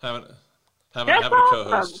 Having That's a awesome.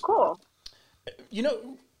 co-host. Cool.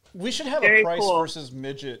 We should have Very a price cool. versus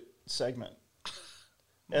midget segment.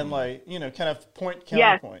 And kind of point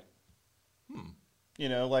Yes. counterpoint.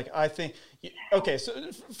 I think okay, so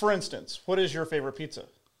for instance, what is your favorite pizza?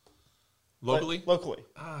 Locally, Locally.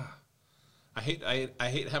 I hate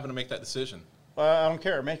having to make that decision. I don't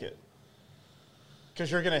care, make it.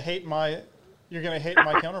 Cuz you're going to hate my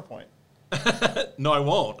counterpoint. No, I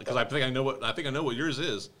won't, because I think I know what yours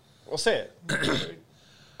is. Well, say it.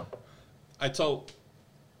 I told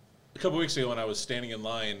a couple weeks ago when I was standing in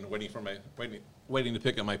line waiting to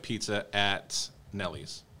pick up my pizza at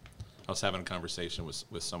Nellie's. I was having a conversation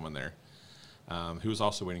with someone there who was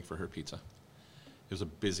also waiting for her pizza. It was a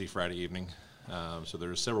busy Friday evening, so there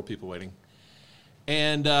were several people waiting.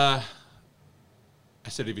 And I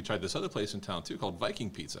said, have you tried this other place in town too called Viking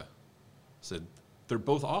Pizza? I said, they're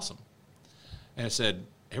both awesome. And I said,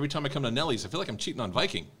 every time I come to Nellie's, I feel like I'm cheating on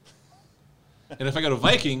Viking. And if I go to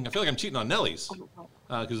Viking, I feel like I'm cheating on Nellie's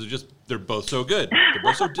because they're both so good.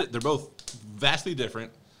 They're both vastly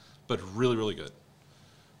different, but really, really good.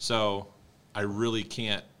 So I really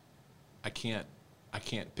can't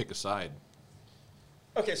pick a side.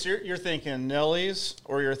 Okay, so you're thinking Nellie's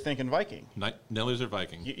or you're thinking Viking? Nellie's or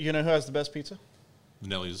Viking? You know who has the best pizza?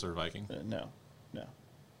 Nellie's or Viking? No.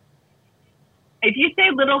 If you say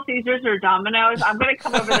Little Caesars or Domino's, I'm going to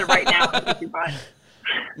come over there right now and get you buy.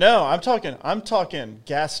 No, I'm talking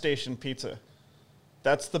gas station pizza.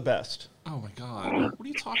 That's the best. Oh my God! What are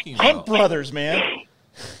you talking Hunt about? Brothers, man.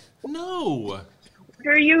 No, What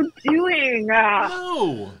are you doing?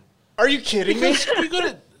 no. Are you kidding me? You go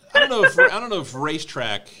to I don't know if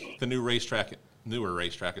Racetrack, the newer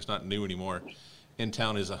racetrack, it's not new anymore, in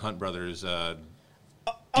town is a Hunt Brothers dealer.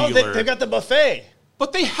 Oh, they got the buffet.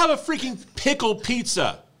 But they have a freaking pickle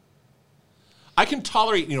pizza. I can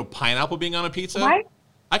tolerate, pineapple being on a pizza. What?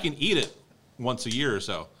 I can eat it once a year or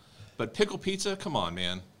so. But pickle pizza, come on,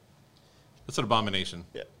 man. That's an abomination.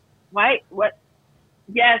 Yeah. What?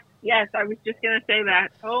 Yes, I was just going to say that.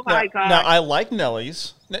 Oh, my God. Now, I like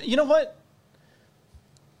Nellie's. Now, you know what?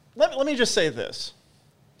 Let me just say this.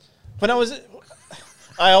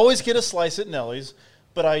 I always get a slice at Nellie's,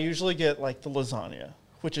 but I usually get like the lasagna,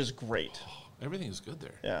 which is great. Everything is good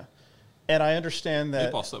there. Yeah. And I understand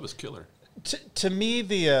that. Meatball sub was killer. To me,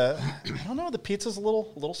 I don't know, the pizza's a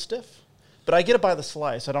little stiff. But I get it by the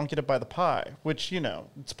slice. I don't get it by the pie, which,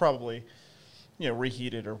 it's probably,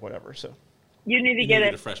 reheated or whatever. So You need to You get need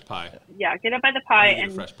it. a fresh pie. Yeah, get it by the pie. You need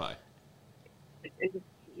And a fresh pie.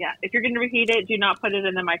 yeah, if you're going to reheat it, do not put it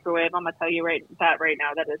in the microwave. I'm going to tell you right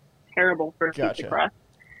now. That is terrible for Gotcha. pizza crust.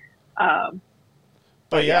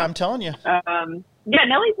 But yeah, I'm telling you. Yeah,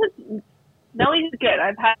 Nellie's is good.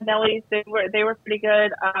 I've had Nellie's. They were pretty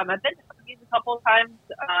good. I've been to these a couple of times.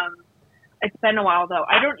 It's been a while though.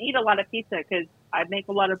 I don't eat a lot of pizza because I make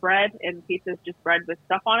a lot of bread, and pizza is just bread with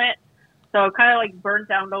stuff on it. So it kind of like burnt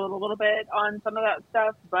down a little bit on some of that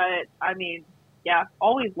stuff. But I mean, yeah,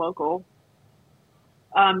 always local.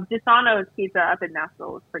 Desano's pizza up in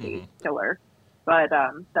Nashville is pretty killer, but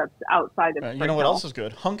that's outside of. You know what else is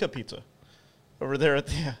good? Hunka pizza, over there at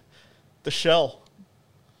the Shell.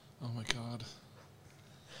 Oh my God.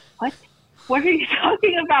 What? What are you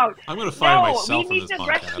talking about? I'm going to fire myself we in need this to podcast.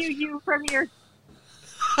 rescue you from your.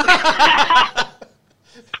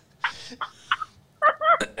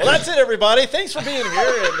 Well, that's it, everybody. Thanks for being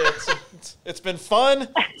here, and it's been fun.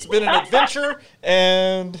 It's been an adventure.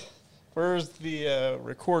 And where's the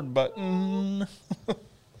record button?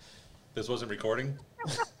 This wasn't recording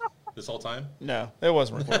this whole time? No, it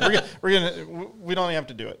wasn't recording. We don't even have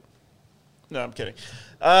to do it. No, I'm kidding.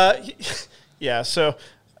 Yeah. So,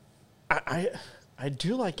 I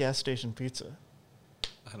do like gas station pizza.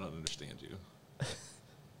 I don't understand you. I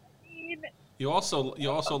mean, You also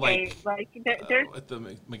okay, there's at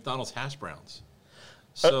the McDonald's hash browns.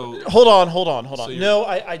 So Hold on. So No,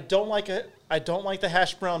 I don't like it. I don't like the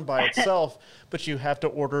hash brown by itself, but you have to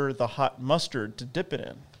order the hot mustard to dip it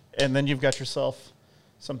in, and then you've got yourself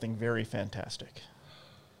something very fantastic.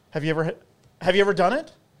 Have you ever done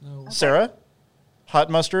it? No. Sarah? Hot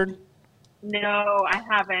mustard? no, I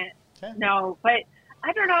haven't. Okay. No, but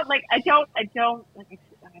I don't know. Like, I don't. Like,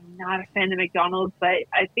 I'm not a fan of McDonald's, but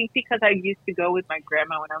I think because I used to go with my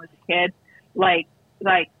grandma when I was a kid, like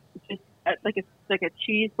just like a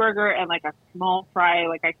cheeseburger and like a small fry.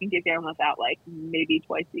 Like, I can get down with that like maybe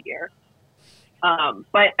twice a year.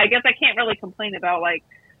 But I guess I can't really complain about like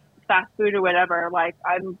fast food or whatever. Like,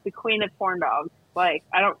 I'm the queen of corn dogs. Like,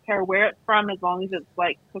 I don't care where it's from as long as it's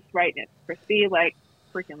like cooked right and it's crispy. Like,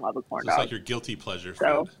 freaking love a corn It's dog. like your guilty pleasure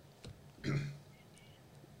So- food.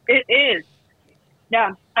 It is.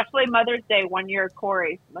 Yeah, especially Mother's Day. 1 year,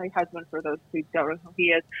 Corey, my husband, for those who don't know who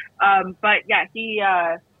he is. But yeah, he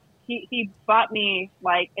bought me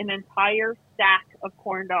like an entire stack of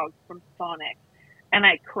corn dogs from Sonic, and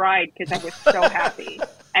I cried because I was so happy.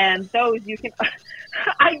 And those you can,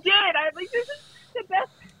 I did. I was like, this is the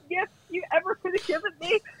best gift you ever could have given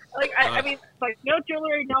me. Like, I mean, like, no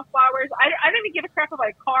jewelry, no flowers. I don't even give a crap about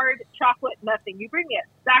a card, chocolate, nothing. You bring me a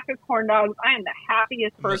stack of corn dogs, I am the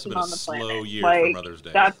happiest It must person have been on a the slow planet. year Like, for Mother's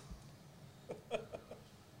Day. that's.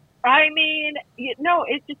 I mean, no,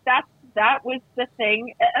 it's just that was the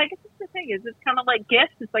thing. I guess it's the thing is it's kind of like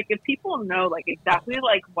gifts. It's like if people know like exactly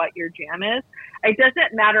like what your jam is, it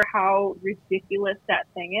doesn't matter how ridiculous that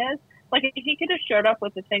thing is. Like, if he could have showed up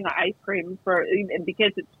with a thing of ice cream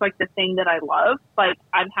because it's like the thing that I love, like,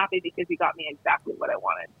 I'm happy because he got me exactly what I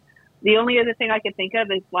wanted. The only other thing I could think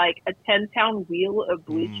of is like a 10-pound wheel of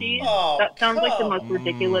blue cheese. Oh, That sounds like the most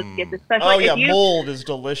ridiculous gift, especially Oh yeah, if you. mold is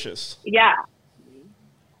delicious. Yeah.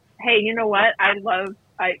 Hey, you know what? You know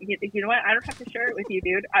what? I don't have to share it with you,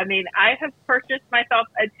 dude. I mean, I have purchased myself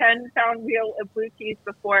a 10-pound wheel of blue cheese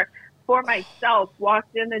before for myself,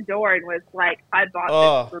 walked in the door and was like, I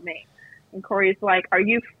bought this for me. And Corey's like, are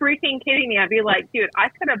you freaking kidding me? I'd be like, dude, I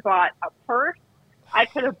could have bought a purse. I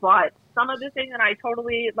could have bought some of the thing that I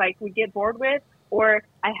totally like would get bored with, or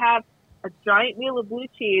I have a giant wheel of blue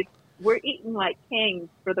cheese. We're eating like kings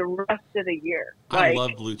for the rest of the year. I Like,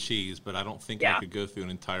 love blue cheese, but I don't think I could go through an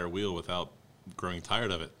entire wheel without growing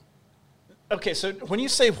tired of it. Okay, so when you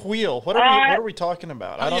say wheel, what are we talking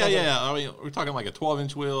about? I don't know. Yeah. I mean, we're talking like a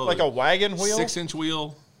 12-inch wheel, Like a wagon wheel? 6-inch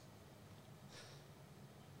wheel.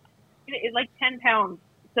 it's like 10 pounds.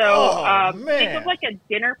 So think man. of like a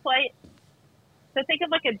dinner plate. So think of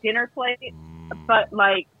like a dinner plate, but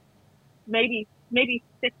like maybe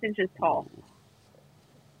 6 inches tall.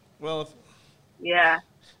 Well, Yeah.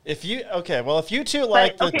 if you two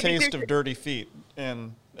like the okay, taste here's of dirty feet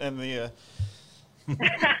and the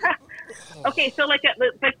Okay, so like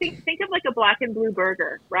think of like a black and blue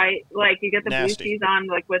burger, right? Like you get the Nasty. blue cheese on,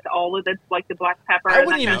 like with all of the like the black pepper. I and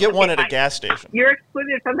wouldn't that even kind get of one stuff. at a Okay, gas station. You're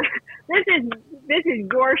excluded from this is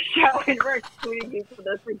your show, and we're excluding you from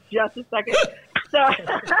this for just a second. So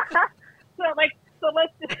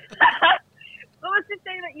let's just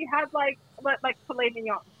say that you had like filet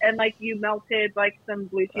mignon and like you melted like some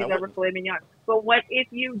blue cheese over wouldn't- filet mignon. But what if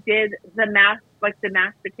you did the mashed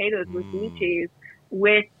potatoes with blue cheese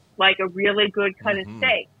with like a really good cut of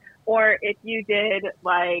steak? Or if you did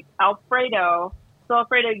like Alfredo, so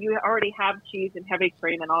Alfredo, you already have cheese and heavy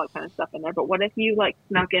cream and all that kind of stuff in there. But what if you like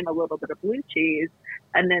snuck in a little bit of blue cheese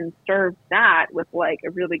and then served that with like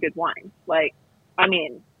a really good wine? Like, I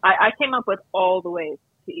mean, I came up with all the ways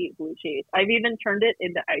to eat blue cheese. I've even turned it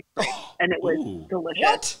into ice cream, and it was Ooh. delicious.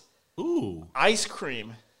 What? Ooh, Ice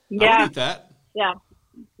cream. I Yeah, would eat that. yeah,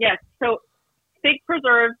 yeah. So fig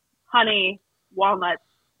preserves, honey, walnuts,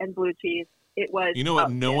 and blue cheese. It was. You know what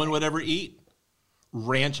no one would ever eat?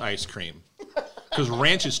 Ranch ice cream. Because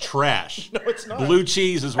ranch is trash. No, it's not. Blue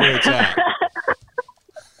cheese is where it's at.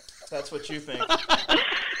 That's what you think.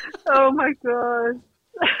 Oh my god.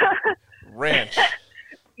 Ranch.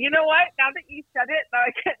 You know what? Now that you said it, now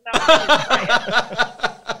I can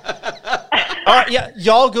try it. All right, yeah,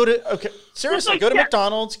 y'all go to seriously, go to Yeah.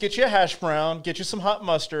 McDonald's, get you a hash brown, get you some hot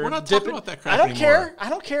mustard. We're not dip talking it- about that crap I don't anymore. care. I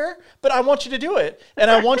don't care. But I want you to do it, and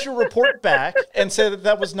I want you to report back and say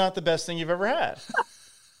that was not the best thing you've ever had.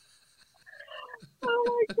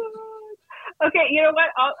 Oh my god. Okay, you know what?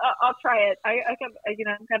 I'll try it. I'm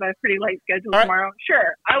kind of a pretty light schedule All right. tomorrow.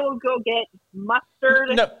 Sure, I will go get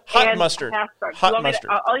mustard. No, hot and mustard. hash browns. Hot You want me to-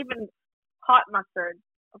 mustard. I'll even hot mustard.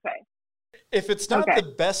 Okay. If it's not Okay. the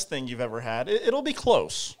best thing you've ever had, it'll be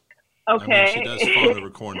close. Okay. I mean, she does fawn over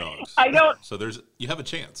corn dogs. I don't. So you have a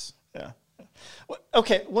chance. Yeah.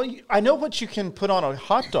 Okay. Well, I know what you can put on a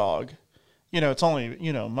hot dog. It's only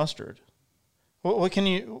mustard. What can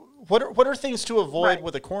you? What are things to avoid Right.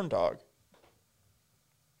 with a corn dog?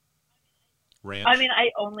 Ranch. I mean,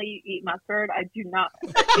 I only eat mustard. I do not.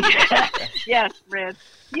 Yes, ranch.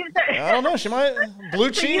 I don't know. She might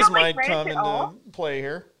blue So you cheese don't like might ranch come at into all? play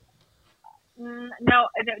here. No,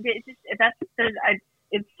 it's just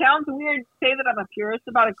it sounds weird to say that I'm a purist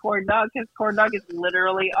about a corn dog because corn dog is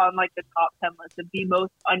literally on like the top 10 list of the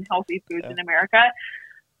most unhealthy foods in America.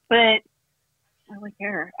 But I don't really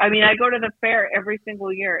care. I mean, I go to the fair every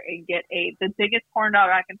single year and get the biggest corn dog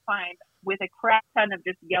I can find with a crap ton of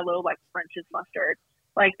just yellow like French's mustard.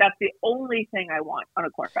 Like that's the only thing I want on a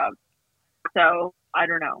corn dog. So I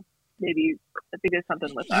don't know. Maybe I think there's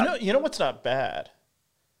something with that. You know what's not bad?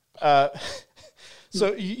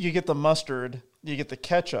 So you get the mustard, you get the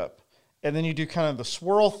ketchup, and then you do kind of the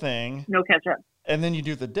swirl thing, No ketchup. and then you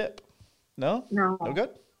do the dip. No? No. No good?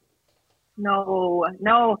 No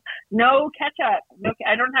ketchup. No,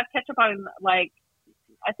 I don't have ketchup on. Like,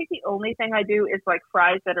 I think the only thing I do is like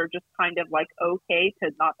fries that are just kind of like okay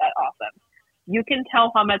to not that awesome. You can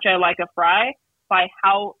tell how much I like a fry by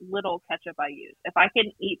how little ketchup I use. If I can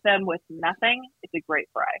eat them with nothing, it's a great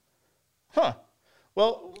fry. Huh.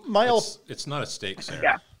 Well, It's not a steak,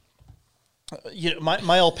 Sarah. Yeah.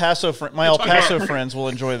 my El Paso friends will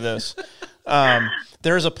enjoy this.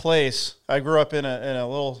 There's a place I grew up in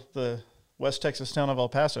the West Texas town of El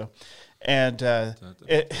Paso, and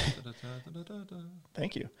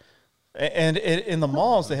thank you. And in the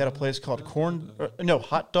malls they had a place called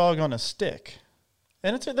Hot Dog on a Stick,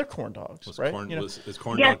 and they're corn dogs, right? Is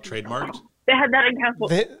corn Yes. dog trademarked? They had that in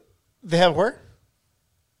California. They have where?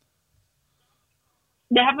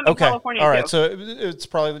 They have them in Okay, California all right. too. So it's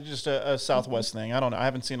probably just a Southwest thing. I don't know. I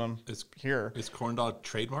haven't seen them here. Is corn dog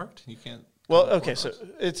trademarked? You can't. Well, corn okay, so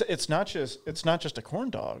dogs. it's not just a corn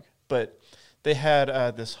dog, but they had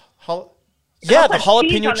this the Put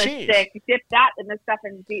jalapeno on a cheese. stick. Dip that in the stuff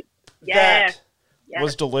and deep. Yeah. That Yes.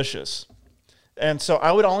 was delicious. And so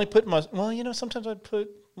I would only put sometimes I'd put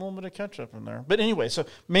a little bit of ketchup in there. But anyway, so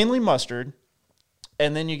mainly mustard,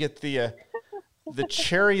 and then you get the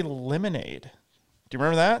cherry lemonade. Do you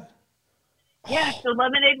remember that? Yes, the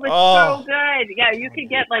lemonade was Oh. so good. Yeah, you could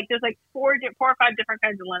get there's like four or five different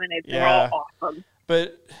kinds of lemonades. They're Yeah. all awesome.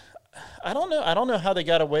 But I don't know. I don't know how they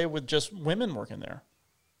got away with just women working there.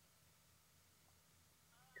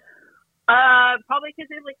 Probably because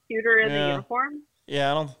they look cuter in the Yeah. uniform.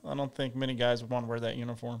 Yeah, I don't think many guys would want to wear that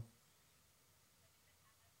uniform.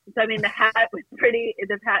 So I mean, the hat was pretty.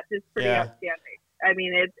 The hat is pretty Yeah. outstanding. I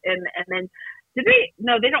mean, it's and then did they?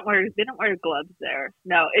 No, they don't wear gloves there.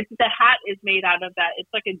 No, it's the hat is made out of that. It's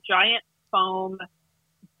like a giant foam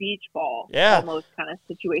beach ball, almost kind of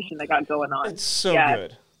situation they got going on. It's so Yeah.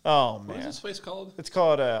 good. Oh What is man, this place called? it's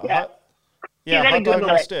called Yeah. hot gotta dog Google on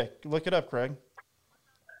a it. stick. Look it up, Craig.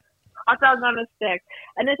 Hot dogs on a stick.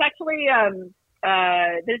 And there's actually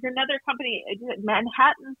there's another company, is it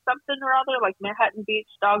Manhattan something or other, like Manhattan Beach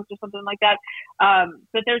Dogs or something like that.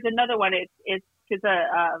 But there's another one. It's because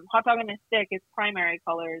a hot dog on a stick is primary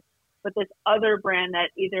colors, but this other brand that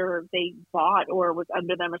either they bought or was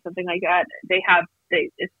under them or something like that,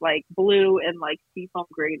 it's like blue and like seafoam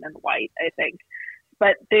green and white, I think.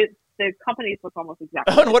 But the companies look almost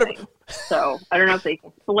exactly Oh, and the what same. So I don't know if they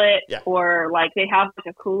split Yeah. or like they have like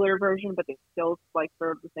a cooler version, but they still like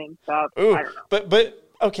serve the same stuff. Ooh, I don't know. but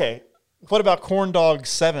okay. What about Corn Dog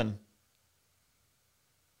 7?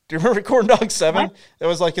 Do you remember Corn Dog 7? What? It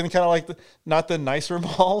was like in kind of like not the nicer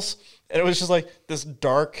malls, and it was just like this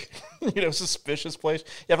dark, suspicious place.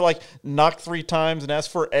 You have to like knock 3 times and ask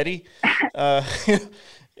for Eddie.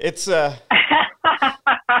 It's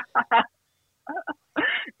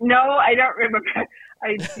No, I don't remember.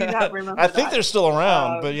 I do not remember. I think that. they're still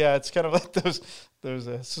around, but yeah, it's kind of like those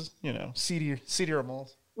seedier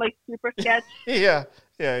malls. Like super sketch. Yeah.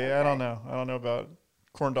 I don't know. I don't know about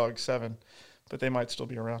Corn Dog 7, but they might still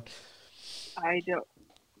be around. I don't.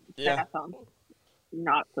 Yeah. That sounds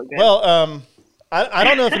not so good. Well, I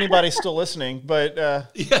don't know if anybody's still listening, but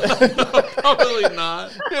Probably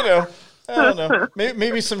not. I don't know.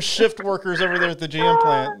 Maybe some shift workers over there at the GM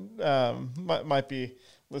plant might be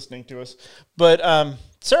listening to us. But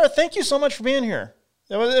Sarah, thank you so much for being here.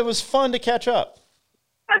 It was fun to catch up.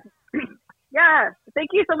 Yeah, thank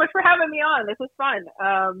you so much for having me on. This was fun.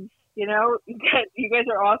 You guys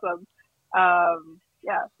are awesome.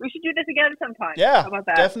 Yeah, we should do this again sometime. Yeah, how about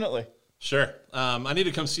that? Definitely. Sure. I need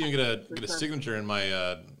to come see you and get a signature in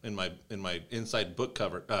my inside book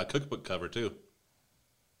cover, cookbook cover too.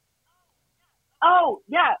 Oh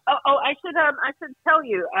yeah. I should tell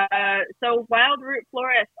you. So Wild Root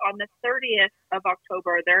Florist on the 30th of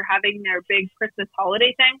October, they're having their big Christmas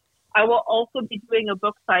holiday thing. I will also be doing a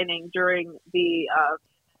book signing during the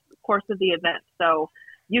course of the event, so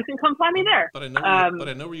you can come find me there. But I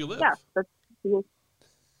know where you live. Yeah.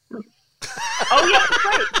 Oh yeah,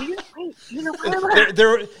 that's right. You know where I live.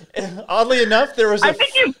 There, oddly enough, there was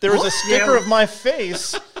a sticker of my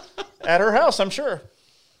face at her house. I'm sure.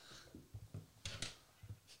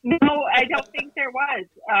 No, I don't think there was.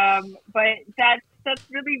 But that's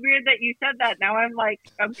really weird that you said that. Now I'm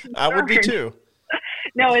concerned. I would be too.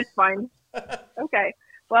 No, it's fine. Okay.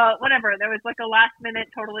 Well, whatever. There was a last minute,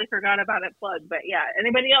 totally forgot about it plug. But yeah,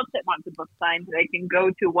 anybody else that wants a book signed, they can go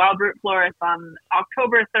to Wild Root Florist on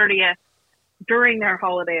October 30th during their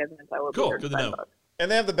holiday event. I will be there to sign books.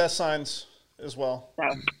 And they have the best signs as well. So,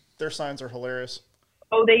 their signs are hilarious.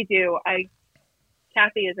 Oh, they do.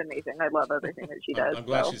 Kathy is amazing. I love everything that she does. I'm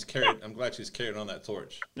glad she's carried on that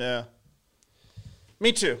torch. Yeah.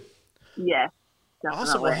 Me too. Yeah. Definitely.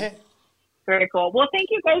 Awesome. Well, hey. Very cool. Well, thank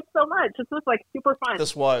you guys so much. This was super fun.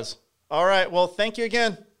 This was. All right. Well, thank you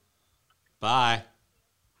again. Bye.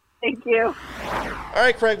 Thank you. All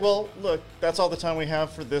right, Craig. Well, look, that's all the time we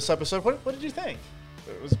have for this episode. What did you think?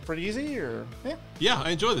 Was it pretty easy or yeah? Yeah, I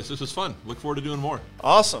enjoyed this. This was fun. Look forward to doing more.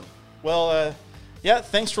 Awesome. Well, yeah,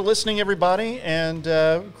 thanks for listening, everybody. And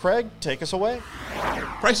Craig, take us away.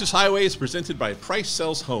 Price's Highway is presented by Price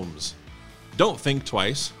Sells Homes. Don't think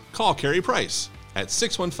twice. Call Carrie Price at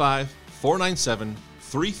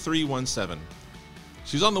 615-497-3317.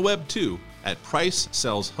 She's on the web too at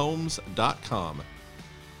pricesellshomes.com.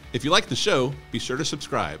 If you like the show, be sure to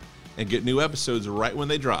subscribe and get new episodes right when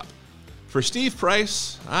they drop. For Steve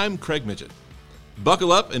Price, I'm Craig Midget.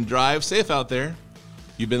 Buckle up and drive safe out there.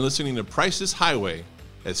 You've been listening to Price's Highway,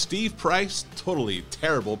 a Steve Price Totally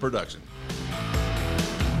Terrible production.